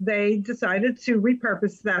 So they decided to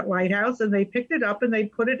repurpose that lighthouse, and they picked it up and they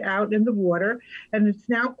put it out in the water. And it's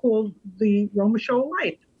now called the Roma Shoal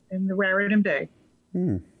Light in the Raritan Bay.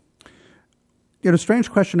 A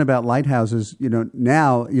strange question about lighthouses,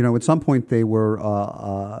 now, at some point they were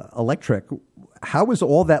electric. How was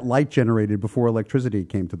all that light generated before electricity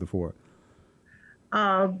came to the fore?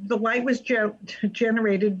 The light was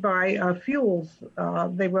generated by fuels.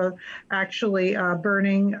 They were actually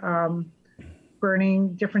burning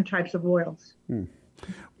different types of oils.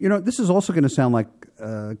 This is also going to sound like,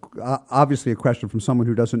 obviously, a question from someone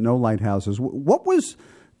who doesn't know lighthouses. What was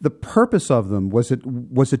the purpose of them? Was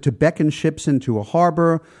it to beckon ships into a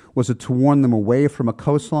harbor? Was it to warn them away from a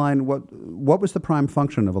coastline? What was the prime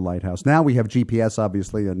function of a lighthouse? Now we have GPS,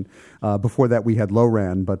 obviously, and before that we had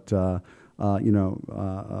LORAN. But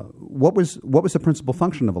what was the principal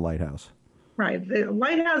function of a lighthouse? Right. The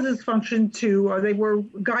lighthouses functioned they were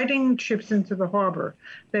guiding ships into the harbor.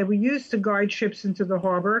 They were used to guide ships into the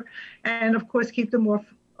harbor and, of course, keep them off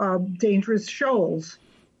dangerous shoals.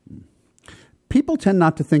 People tend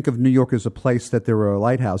not to think of New York as a place that there are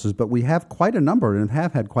lighthouses, but we have quite a number and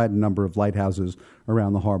have had quite a number of lighthouses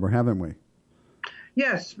around the harbor, haven't we?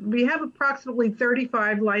 Yes, we have approximately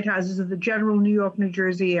 35 lighthouses in the general New York, New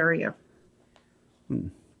Jersey area.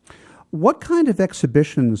 What kind of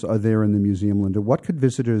exhibitions are there in the museum, Linda? What could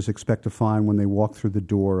visitors expect to find when they walk through the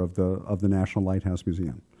door of the National Lighthouse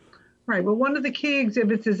Museum? Right. Well, one of the key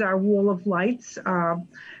exhibits is our Wall of Lights,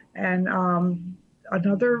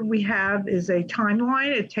 another we have is a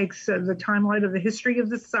timeline. It takes the timeline of the history of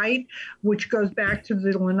the site, which goes back to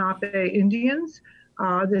the Lenape Indians.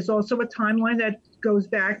 There's also a timeline that goes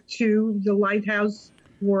back to the lighthouse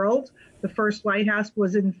world. The first lighthouse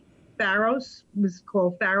was in Pharos, was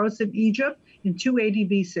called Pharos in Egypt in 280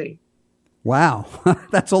 BC. Wow,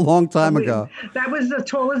 that's a long time ago. That was the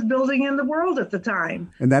tallest building in the world at the time.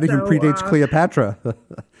 And that even predates Cleopatra.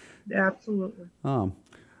 Absolutely.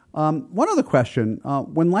 One other question.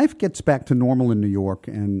 When life gets back to normal in New York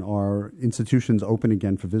and our institutions open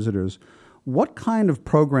again for visitors, what kind of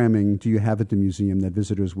programming do you have at the museum that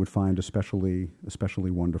visitors would find especially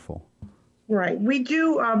wonderful? Right. We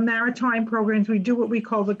do maritime programs. We do what we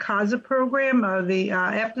call the CASA program, the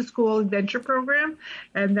after-school adventure program,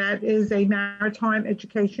 and that is a maritime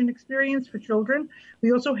education experience for children.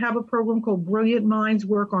 We also have a program called Brilliant Minds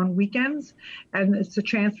Work on Weekends, and it's a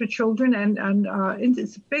chance for children, and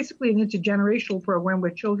it's basically an intergenerational program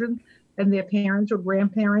where children and their parents or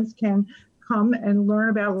grandparents can come and learn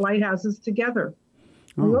about lighthouses together.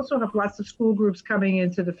 Oh. We also have lots of school groups coming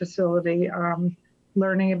into the facility,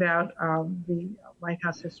 learning about the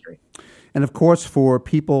lighthouse history. And of course, for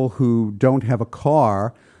people who don't have a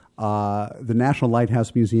car, the National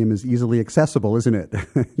Lighthouse Museum is easily accessible, isn't it?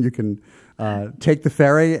 You can take the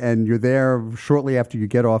ferry and you're there shortly after you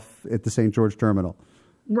get off at the St. George Terminal.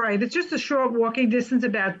 Right. It's just a short walking distance,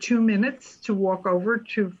 about 2 minutes to walk over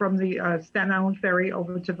from the Staten Island Ferry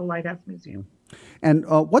over to the Lighthouse Museum. And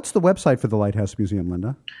what's the website for the Lighthouse Museum,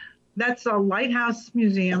 Linda? That's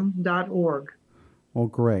lighthousemuseum.org. Well,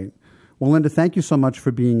 great. Well, Linda, thank you so much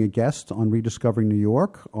for being a guest on Rediscovering New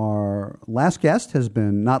York. Our last guest has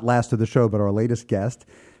been, not last of the show, but our latest guest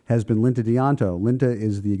has been Linda D'Anto. Linda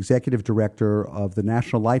is the executive director of the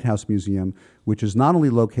National Lighthouse Museum, which is not only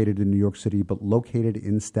located in New York City, but located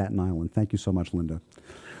in Staten Island. Thank you so much, Linda.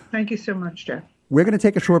 Thank you so much, Jeff. We're going to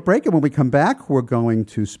take a short break, and when we come back, we're going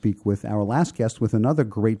to speak with our last guest with another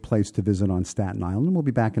great place to visit on Staten Island, and we'll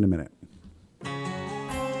be back in a minute.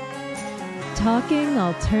 Talking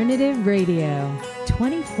Alternative Radio,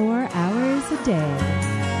 24 hours a day.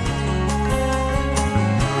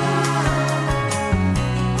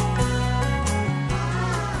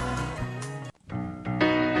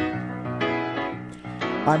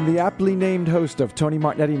 I'm the aptly named host of Tony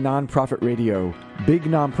Martignetti Nonprofit Radio, big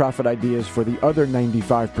nonprofit ideas for the other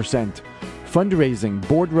 95%. Fundraising,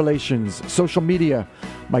 board relations, social media.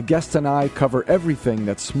 My guests and I cover everything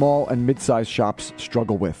that small and mid-sized shops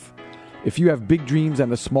struggle with. If you have big dreams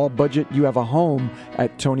and a small budget, you have a home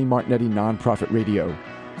at Tony Martignetti Nonprofit Radio.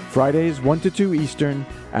 Fridays 1 to 2 Eastern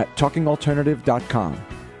at talkingalternative.com.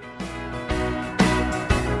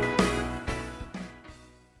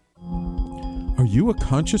 Are you a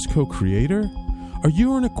conscious co-creator? Are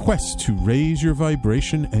you on a quest to raise your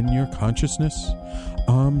vibration and your consciousness?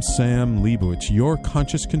 I'm Sam Leibowitz, your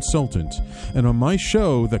conscious consultant, and on my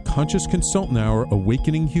show, The Conscious Consultant Hour,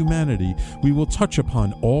 Awakening Humanity, we will touch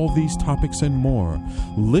upon all these topics and more.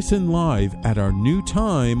 Listen live at our new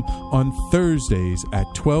time on Thursdays at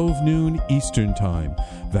 12 noon Eastern Time.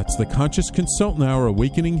 That's The Conscious Consultant Hour,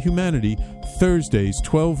 Awakening Humanity, Thursdays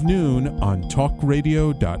 12 noon on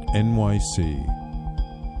talkradio.nyc.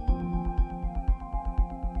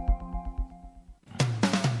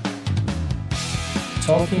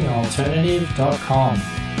 TalkingAlternative.com.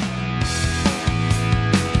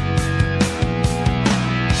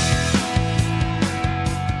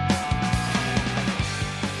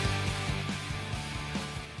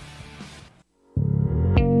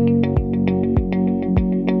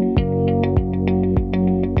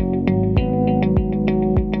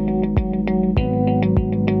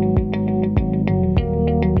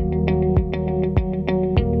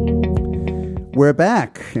 We're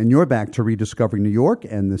back, and you're back to Rediscovering New York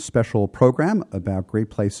and the special program about great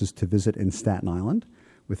places to visit in Staten Island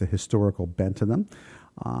with a historical bent to them.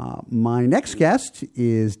 My next guest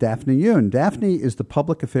is Daphne Yoon. Daphne is the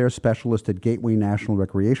public affairs specialist at Gateway National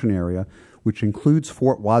Recreation Area, which includes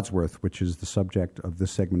Fort Wadsworth, which is the subject of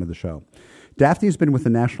this segment of the show. Daphne has been with the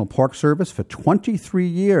National Park Service for 23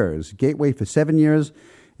 years, Gateway for 7 years,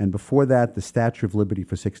 and before that, the Statue of Liberty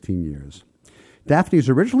for 16 years. Daphne is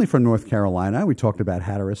originally from North Carolina. We talked about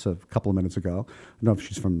Hatteras a couple of minutes ago. I don't know if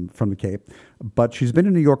she's from the Cape. But she's been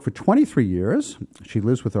in New York for 23 years. She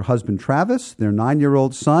lives with her husband, Travis, their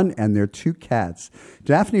 9-year-old son, and their 2 cats.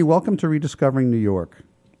 Daphne, welcome to Rediscovering New York.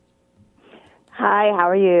 Hi, how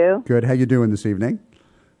are you? Good. How you doing this evening?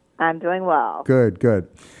 I'm doing well. Good, good.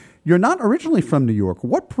 You're not originally from New York.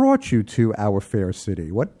 What brought you to our fair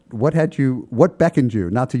city? What beckoned you,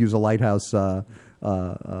 not to use a lighthouse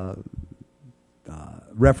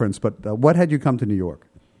reference, but what had you come to New York?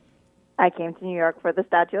 I came to New York for the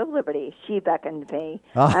Statue of Liberty. She beckoned me.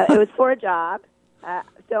 It was for a job.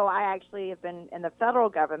 So I actually have been in the federal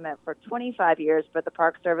government for 25 years, but the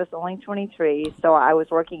Park Service only 23. So I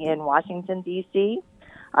was working in Washington, D.C.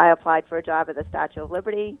 I applied for a job at the Statue of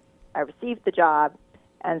Liberty. I received the job,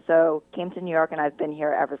 and so came to New York, and I've been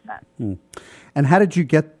here ever since. And how did you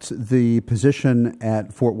get the position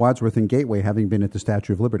at Fort Wadsworth and Gateway, having been at the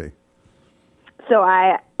Statue of Liberty? So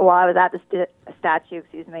while I was at the statue,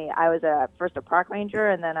 I was first a park ranger,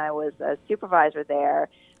 and then I was a supervisor there.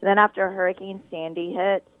 And then after Hurricane Sandy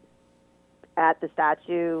hit at the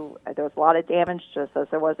statue, there was a lot of damage, just as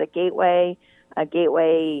there was at Gateway.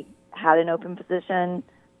 Gateway had an open position.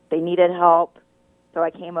 They needed help. So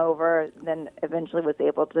I came over, then eventually was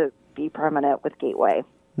able to be permanent with Gateway.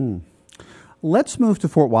 Let's move to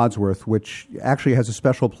Fort Wadsworth, which actually has a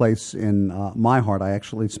special place in my heart. I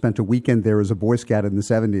actually spent a weekend there as a Boy Scout in the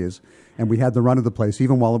 70s, and we had the run of the place,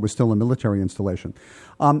 even while it was still a military installation.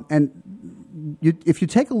 If you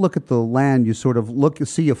take a look at the land, you sort of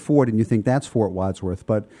see a fort, and you think that's Fort Wadsworth,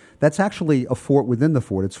 but that's actually a fort within the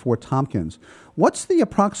fort. It's Fort Tompkins. What's the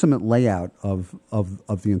approximate layout of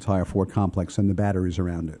the entire fort complex and the batteries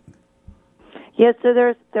around it? Yeah, so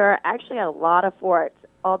there are actually a lot of forts.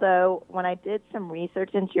 Although, when I did some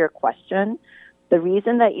research into your question, the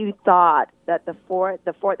reason that you thought that the fort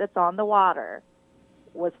that's on the water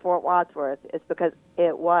was Fort Wadsworth is because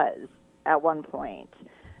it was at one point.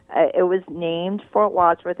 It was named Fort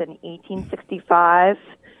Wadsworth in 1865,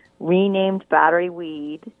 renamed Battery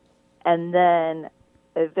Weed, and then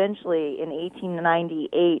eventually in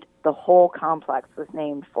 1898, the whole complex was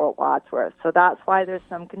named Fort Wadsworth. So that's why there's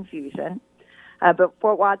some confusion. But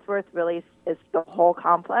Fort Wadsworth really is the whole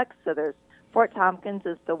complex. So there's Fort Tompkins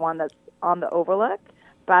is the one that's on the overlook.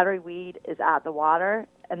 Battery Weed is at the water.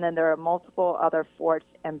 And then there are multiple other forts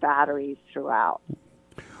and batteries throughout.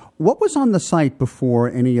 What was on the site before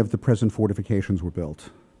any of the present fortifications were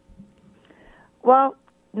built? Well,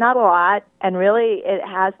 not a lot. And really, it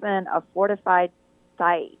has been a fortified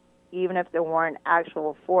site, even if there weren't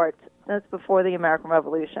actual forts, since before the American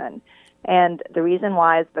Revolution. And the reason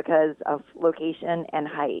why is because of location and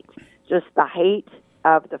height. Just the height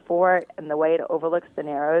of the fort and the way it overlooks the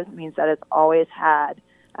Narrows means that it's always had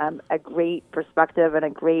a great perspective and a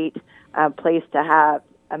great place to have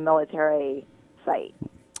a military site.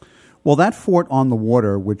 Well, that fort on the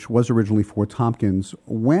water, which was originally Fort Tompkins,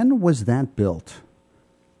 when was that built?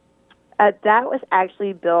 That was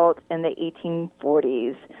actually built in the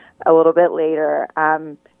 1840s, a little bit later.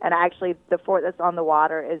 And actually, the fort that's on the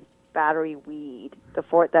water is Battery Weed. The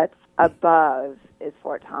fort that's above is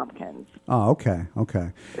Fort Tompkins. Oh, okay.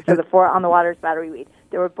 So the fort on the water is Battery Weed.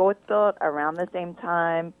 They were both built around the same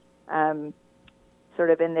time, sort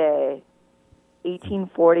of in the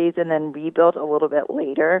 1840s, and then rebuilt a little bit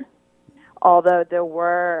later. Although there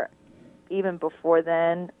were, even before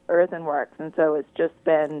then, earthworks, and so it's just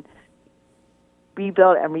been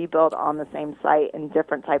rebuilt and rebuilt on the same site in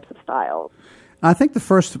different types of styles. I think the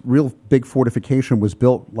first real big fortification was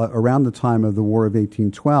built around the time of the War of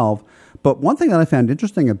 1812. But one thing that I found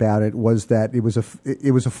interesting about it was that it was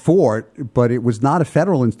a fort, but it was not a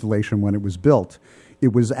federal installation when it was built.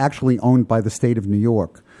 It was actually owned by the state of New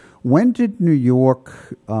York. When did New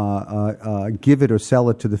York give it or sell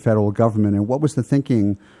it to the federal government, and what was the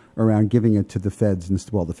thinking around giving it to the feds?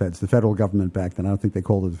 The federal government back then. I don't think they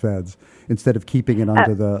called it the feds, instead of keeping it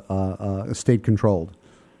under the state-controlled.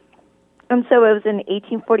 And so it was in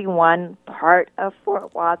 1841, part of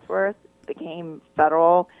Fort Wadsworth became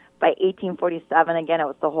federal. By 1847, again, it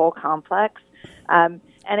was the whole complex. And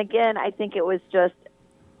again, I think it was just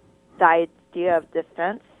the idea of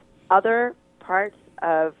defense. Other parts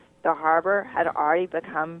of the harbor had already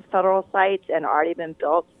become federal sites and already been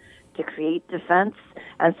built to create defense.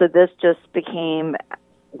 And so this just became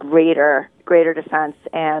greater defense.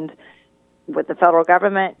 And with the federal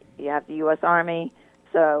government, you have the U.S. Army.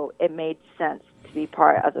 So it made sense to be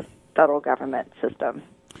part of the federal government system.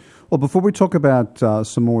 Well, before we talk about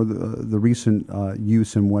some more of the recent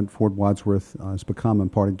use and what Fort Wadsworth has become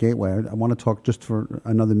and part of Gateway, I want to talk just for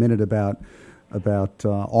another minute about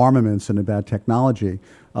armaments and about technology.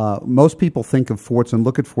 Most people think of forts and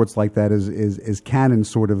look at forts like that as cannons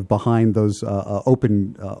sort of behind those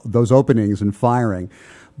openings and firing.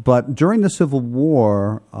 But during the Civil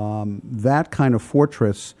War, that kind of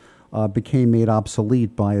fortress became made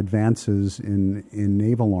obsolete by advances in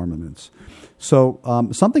naval armaments. So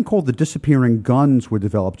something called the disappearing guns were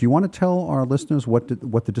developed. Do you want to tell our listeners what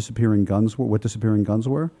the disappearing guns were? What disappearing guns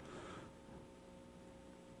were?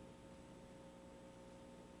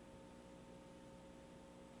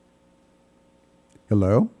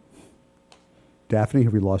 Hello? Daphne,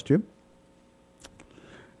 have we lost you?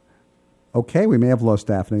 Okay, we may have lost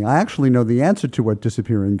Daphne. I actually know the answer to what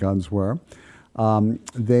disappearing guns were.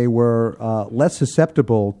 They were less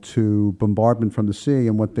susceptible to bombardment from the sea,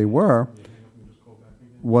 and what they were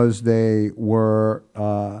was they were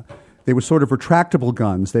sort of retractable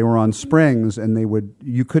guns. They were on springs, and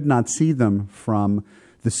you could not see them from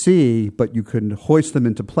the sea, but you could hoist them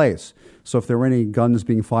into place. So if there were any guns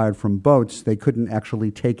being fired from boats, they couldn't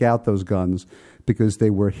actually take out those guns because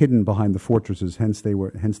they were hidden behind the fortresses. Hence they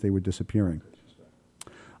were disappearing.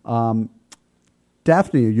 Daphne,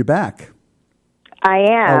 are you back? I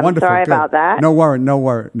am. Oh, wonderful. Sorry Good. about that. No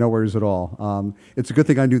worries at all. It's a good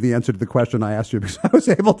thing I knew the answer to the question I asked you because I was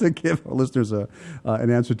able to give our listeners an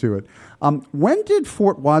answer to it. When did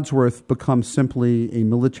Fort Wadsworth become simply a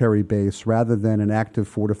military base rather than an active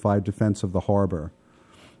fortified defense of the harbor?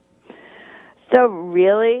 So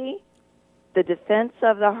really, the defense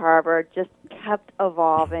of the harbor just kept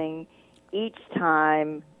evolving each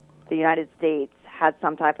time the United States had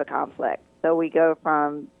some type of conflict. So we go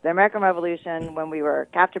from the American Revolution when we were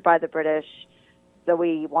captured by the British. So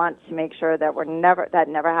we want to make sure that that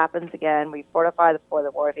never happens again. We fortify for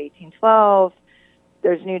the War of 1812.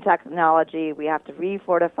 There's new technology. We have to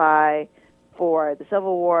refortify for the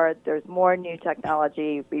Civil War. There's more new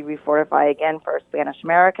technology. We refortify again for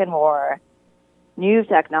Spanish-American War. New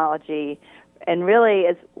technology. And really,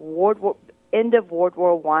 it's end of World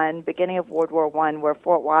War I, beginning of World War I, where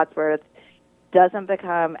Fort Wadsworth doesn't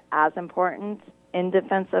become as important in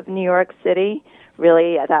defense of New York City.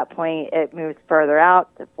 Really, at that point, it moves further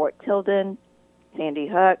out to Fort Tilden, Sandy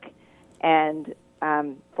Hook, and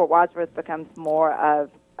Fort Wadsworth becomes more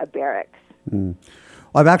of a barracks.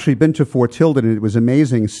 I've actually been to Fort Tilden, and it was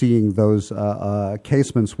amazing seeing those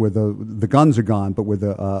casements where the guns are gone, but where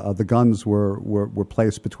the guns were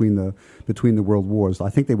placed between the world wars. I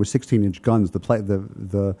think they were 16-inch guns.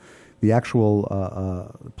 The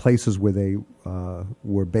actual places where they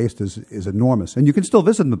were based is enormous, and you can still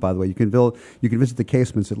visit them. By the way, you can visit the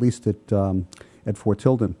casements at least at Fort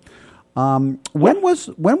Tilden. When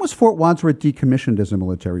was Fort Wadsworth decommissioned as a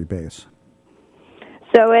military base?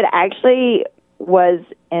 So it actually was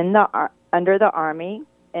under the Army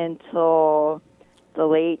until the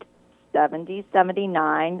late 70s.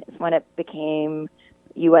 79 is when it became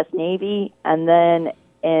U.S. Navy, and then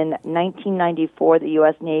in 1994 the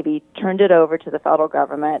U.S. Navy turned it over to the federal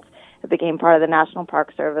government. It became part of the National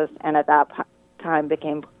Park Service, and at that time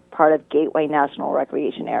became part of Gateway National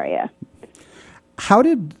Recreation Area. How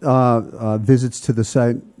did visits to the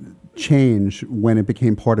site change when it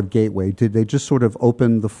became part of Gateway? Did they just sort of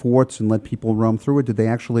open the forts and let people roam through it? Did they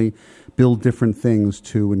actually build different things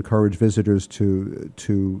to encourage visitors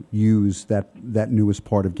to use that newest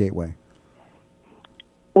part of Gateway?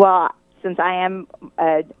 Well, since I am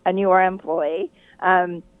a newer employee,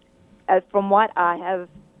 from what I have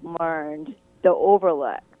learned, the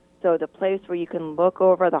overlook, so the place where you can look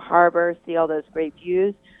over the harbor, see all those great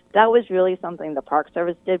views, that was really something the Park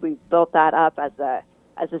Service did. We built that up as a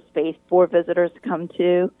space for visitors to come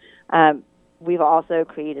to. We've also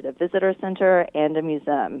created a visitor center and a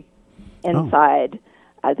museum inside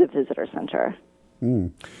the visitor center.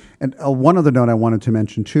 And one other note I wanted to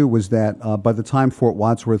mention, too, was that by the time Fort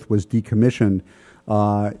Wadsworth was decommissioned,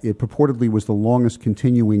 it purportedly was the longest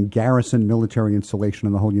continuing garrison military installation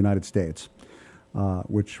in the whole United States,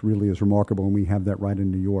 which really is remarkable, and we have that right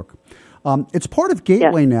in New York. It's part of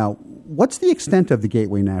Gateway now. What's the extent of the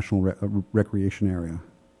Gateway National Recreation Area?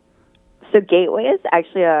 So Gateway is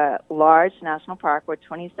actually a large national park with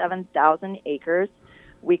 27,000 acres.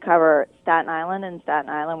 We cover Staten Island, and Staten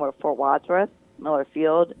Island we're Fort Wadsworth, Miller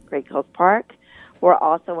Field, Great Hills Park. We're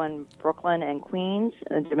also in Brooklyn and Queens,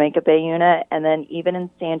 the Jamaica Bay unit, and then even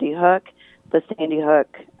in Sandy Hook, the Sandy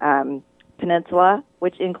Hook Peninsula,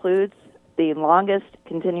 which includes the longest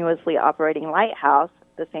continuously operating lighthouse,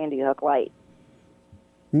 the Sandy Hook Light.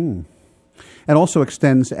 And also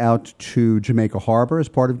extends out to Jamaica Harbor as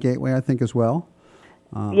part of Gateway, I think, as well.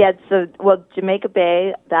 Jamaica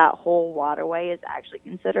Bay, that whole waterway is actually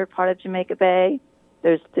considered part of Jamaica Bay.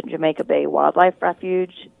 There's the Jamaica Bay Wildlife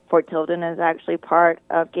Refuge. Fort Tilden is actually part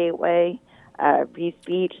of Gateway, Reeves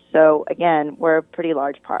Beach. So, again, we're a pretty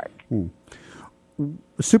large park.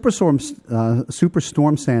 Superstorm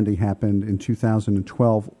Sandy happened in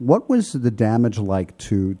 2012. What was the damage like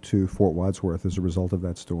to Fort Wadsworth as a result of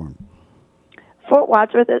that storm? Fort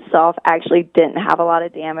Wadsworth itself actually didn't have a lot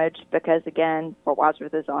of damage because, again, Fort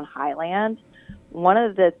Wadsworth is on highland. One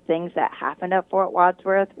of the things that happened at Fort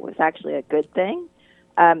Wadsworth was actually a good thing.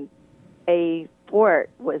 A fort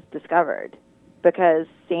was discovered because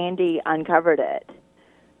Sandy uncovered it.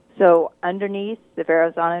 So underneath the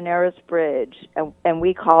Verrazano Narrows Bridge, and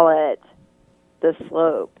we call it the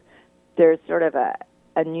slope, there's sort of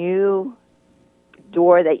a new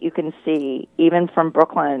door that you can see even from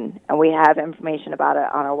Brooklyn, and we have information about it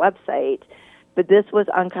on our website. But this was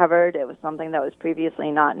uncovered. It was something that was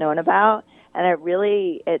previously not known about, and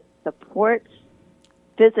it supports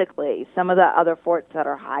physically some of the other forts that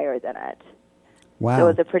are higher than it. Wow. So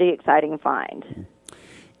it was a pretty exciting find.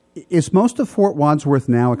 Is most of Fort Wadsworth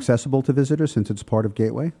now accessible to visitors since it's part of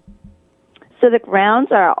Gateway? So the grounds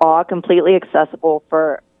are all completely accessible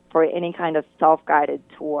for any kind of self-guided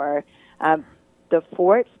tour. The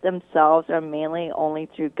forts themselves are mainly only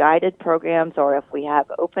through guided programs, or if we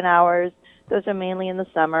have open hours, those are mainly in the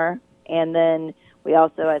summer. And then we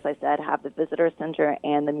also, as I said, have the visitor center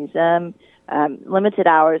and the museum. Limited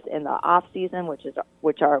hours in the off-season,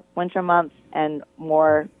 which are winter months, and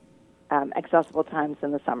more accessible times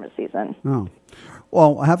in the summer season. Oh.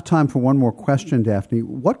 Well, I have time for one more question, Daphne.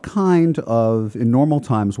 In normal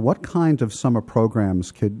times, what kind of summer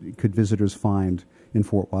programs could visitors find in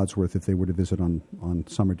Fort Wadsworth if they were to visit on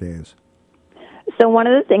summer days? So one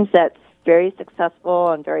of the things that's very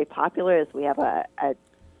successful and very popular is we have a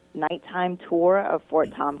nighttime tour of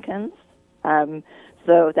Fort Tompkins.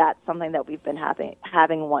 So that's something that we've been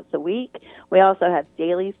having once a week. We also have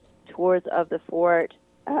daily tours of the fort,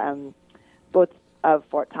 both of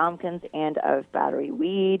Fort Tompkins and of Battery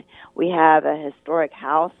Weed. We have a historic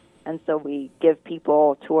house, and so we give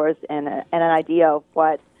people tours and an idea of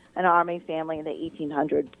what an Army family in the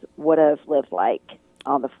 1800s would have lived like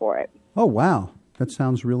on the fort. Oh, wow. That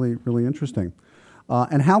sounds really, really interesting.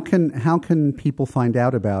 And how can people find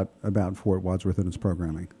out about Fort Wadsworth and its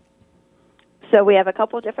programming? So we have a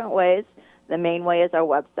couple of different ways. The main way is our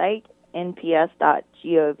website,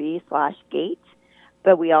 nps.gov/gate,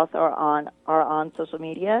 but we also are on social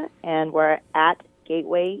media, and we're at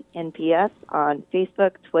Gateway NPS on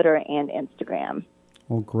Facebook, Twitter, and Instagram.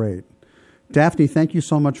 Well, great. Daphne, thank you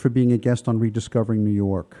so much for being a guest on Rediscovering New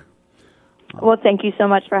York. Well, thank you so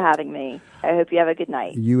much for having me. I hope you have a good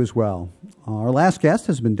night. You as well. Our last guest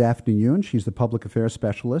has been Daphne Yoon. She's the Public Affairs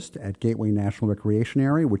Specialist at Gateway National Recreation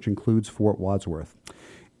Area, which includes Fort Wadsworth.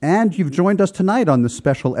 And you've joined us tonight on this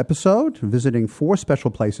special episode, visiting 4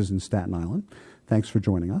 special places in Staten Island. Thanks for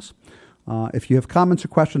joining us. If you have comments or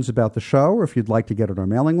questions about the show, or if you'd like to get on our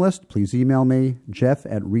mailing list, please email me,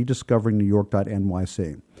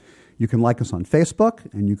 jeff@rediscoveringnewyork.nyc. You can like us on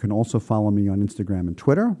Facebook, and you can also follow me on Instagram and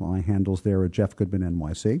Twitter. My handles there are Jeff Goodman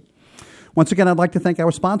NYC. Once again, I'd like to thank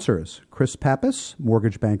our sponsors, Chris Pappas,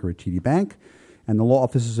 mortgage banker at TD Bank, and the law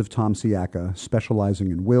offices of Tom Siaka, specializing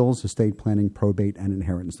in wills, estate planning, probate, and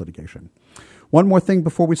inheritance litigation. One more thing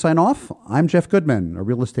before we sign off. I'm Jeff Goodman, a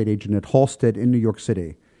real estate agent at Halstead in New York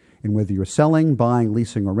City. And whether you're selling, buying,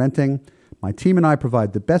 leasing, or renting, my team and I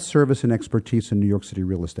provide the best service and expertise in New York City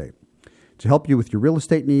real estate. To help you with your real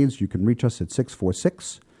estate needs, you can reach us at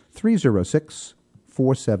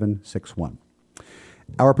 646-306-4761.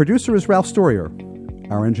 Our producer is Ralph Storier.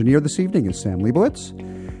 Our engineer this evening is Sam Leibowitz.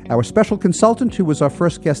 Our special consultant, who was our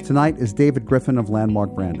first guest tonight, is David Griffin of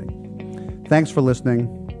Landmark Branding. Thanks for listening.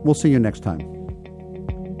 We'll see you next time.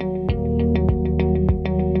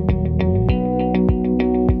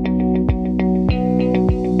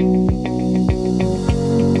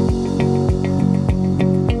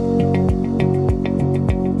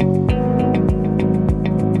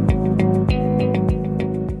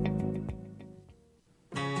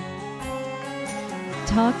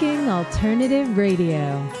 Talking Alternative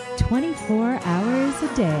Radio, 24 hours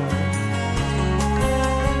a day.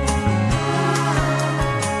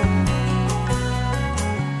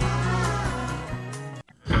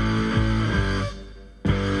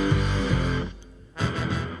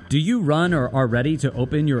 Do you run or are ready to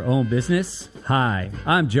open your own business? Hi,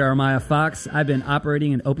 I'm Jeremiah Fox. I've been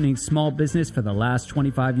operating and opening small business for the last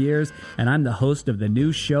 25 years, and I'm the host of the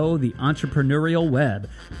new show, The Entrepreneurial Web.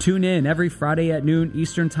 Tune in every Friday at noon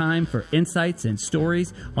Eastern Time for insights and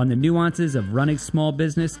stories on the nuances of running small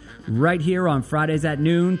business right here on Fridays at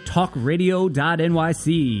noon,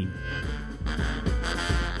 talkradio.nyc.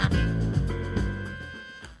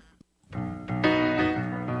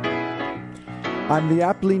 I'm the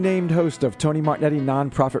aptly named host of Tony Martignetti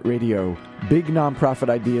Nonprofit Radio. Big nonprofit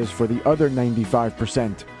ideas for the other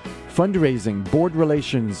 95%. Fundraising, board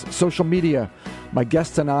relations, social media. My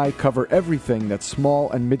guests and I cover everything that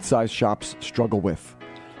small and mid-sized shops struggle with.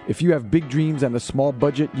 If you have big dreams and a small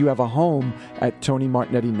budget, you have a home at Tony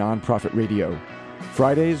Martignetti Nonprofit Radio.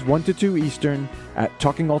 Fridays 1 to 2 Eastern at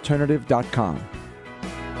talkingalternative.com.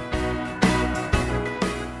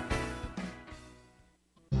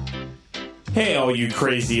 Hey, all you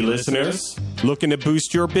crazy listeners. Looking to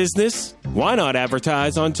boost your business? Why not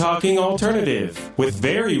advertise on Talking Alternative with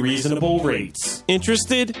very reasonable rates?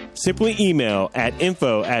 Interested? Simply email at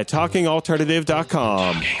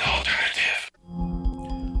info@talkingalternative.com. Talking Alternative.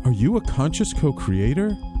 Are you a conscious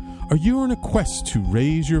co-creator? Are you on a quest to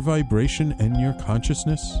raise your vibration and your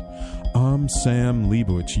consciousness? I'm Sam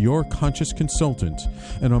Leibowitz, your conscious consultant,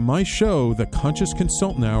 and on my show, The Conscious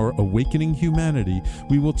Consultant Hour, Awakening Humanity,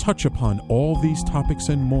 we will touch upon all these topics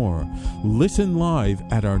and more. Listen live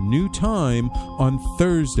at our new time on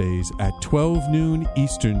Thursdays at 12 noon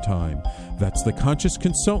Eastern Time. That's The Conscious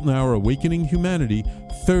Consultant Hour, Awakening Humanity,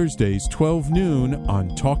 Thursdays 12 noon on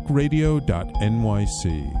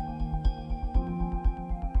talkradio.nyc.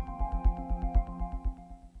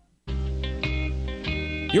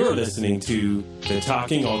 You're listening to the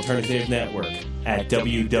Talking Alternative Network at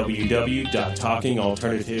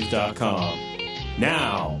www.talkingalternative.com.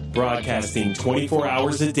 Now, broadcasting 24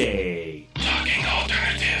 hours a day. Talking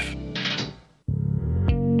Alternative.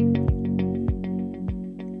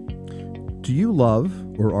 Do you love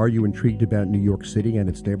or are you intrigued about New York City and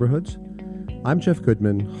its neighborhoods? I'm Jeff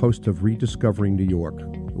Goodman, host of Rediscovering New York,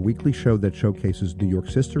 a weekly show that showcases New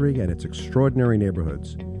York's history and its extraordinary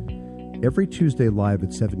neighborhoods. Every Tuesday live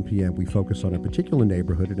at 7 p.m., we focus on a particular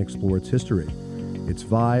neighborhood and explore its history, its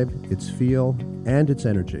vibe, its feel, and its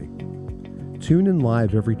energy. Tune in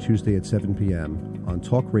live every Tuesday at 7 p.m. on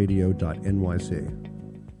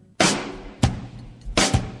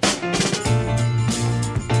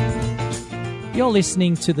talkradio.nyc. You're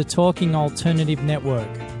listening to the Talking Alternative Network.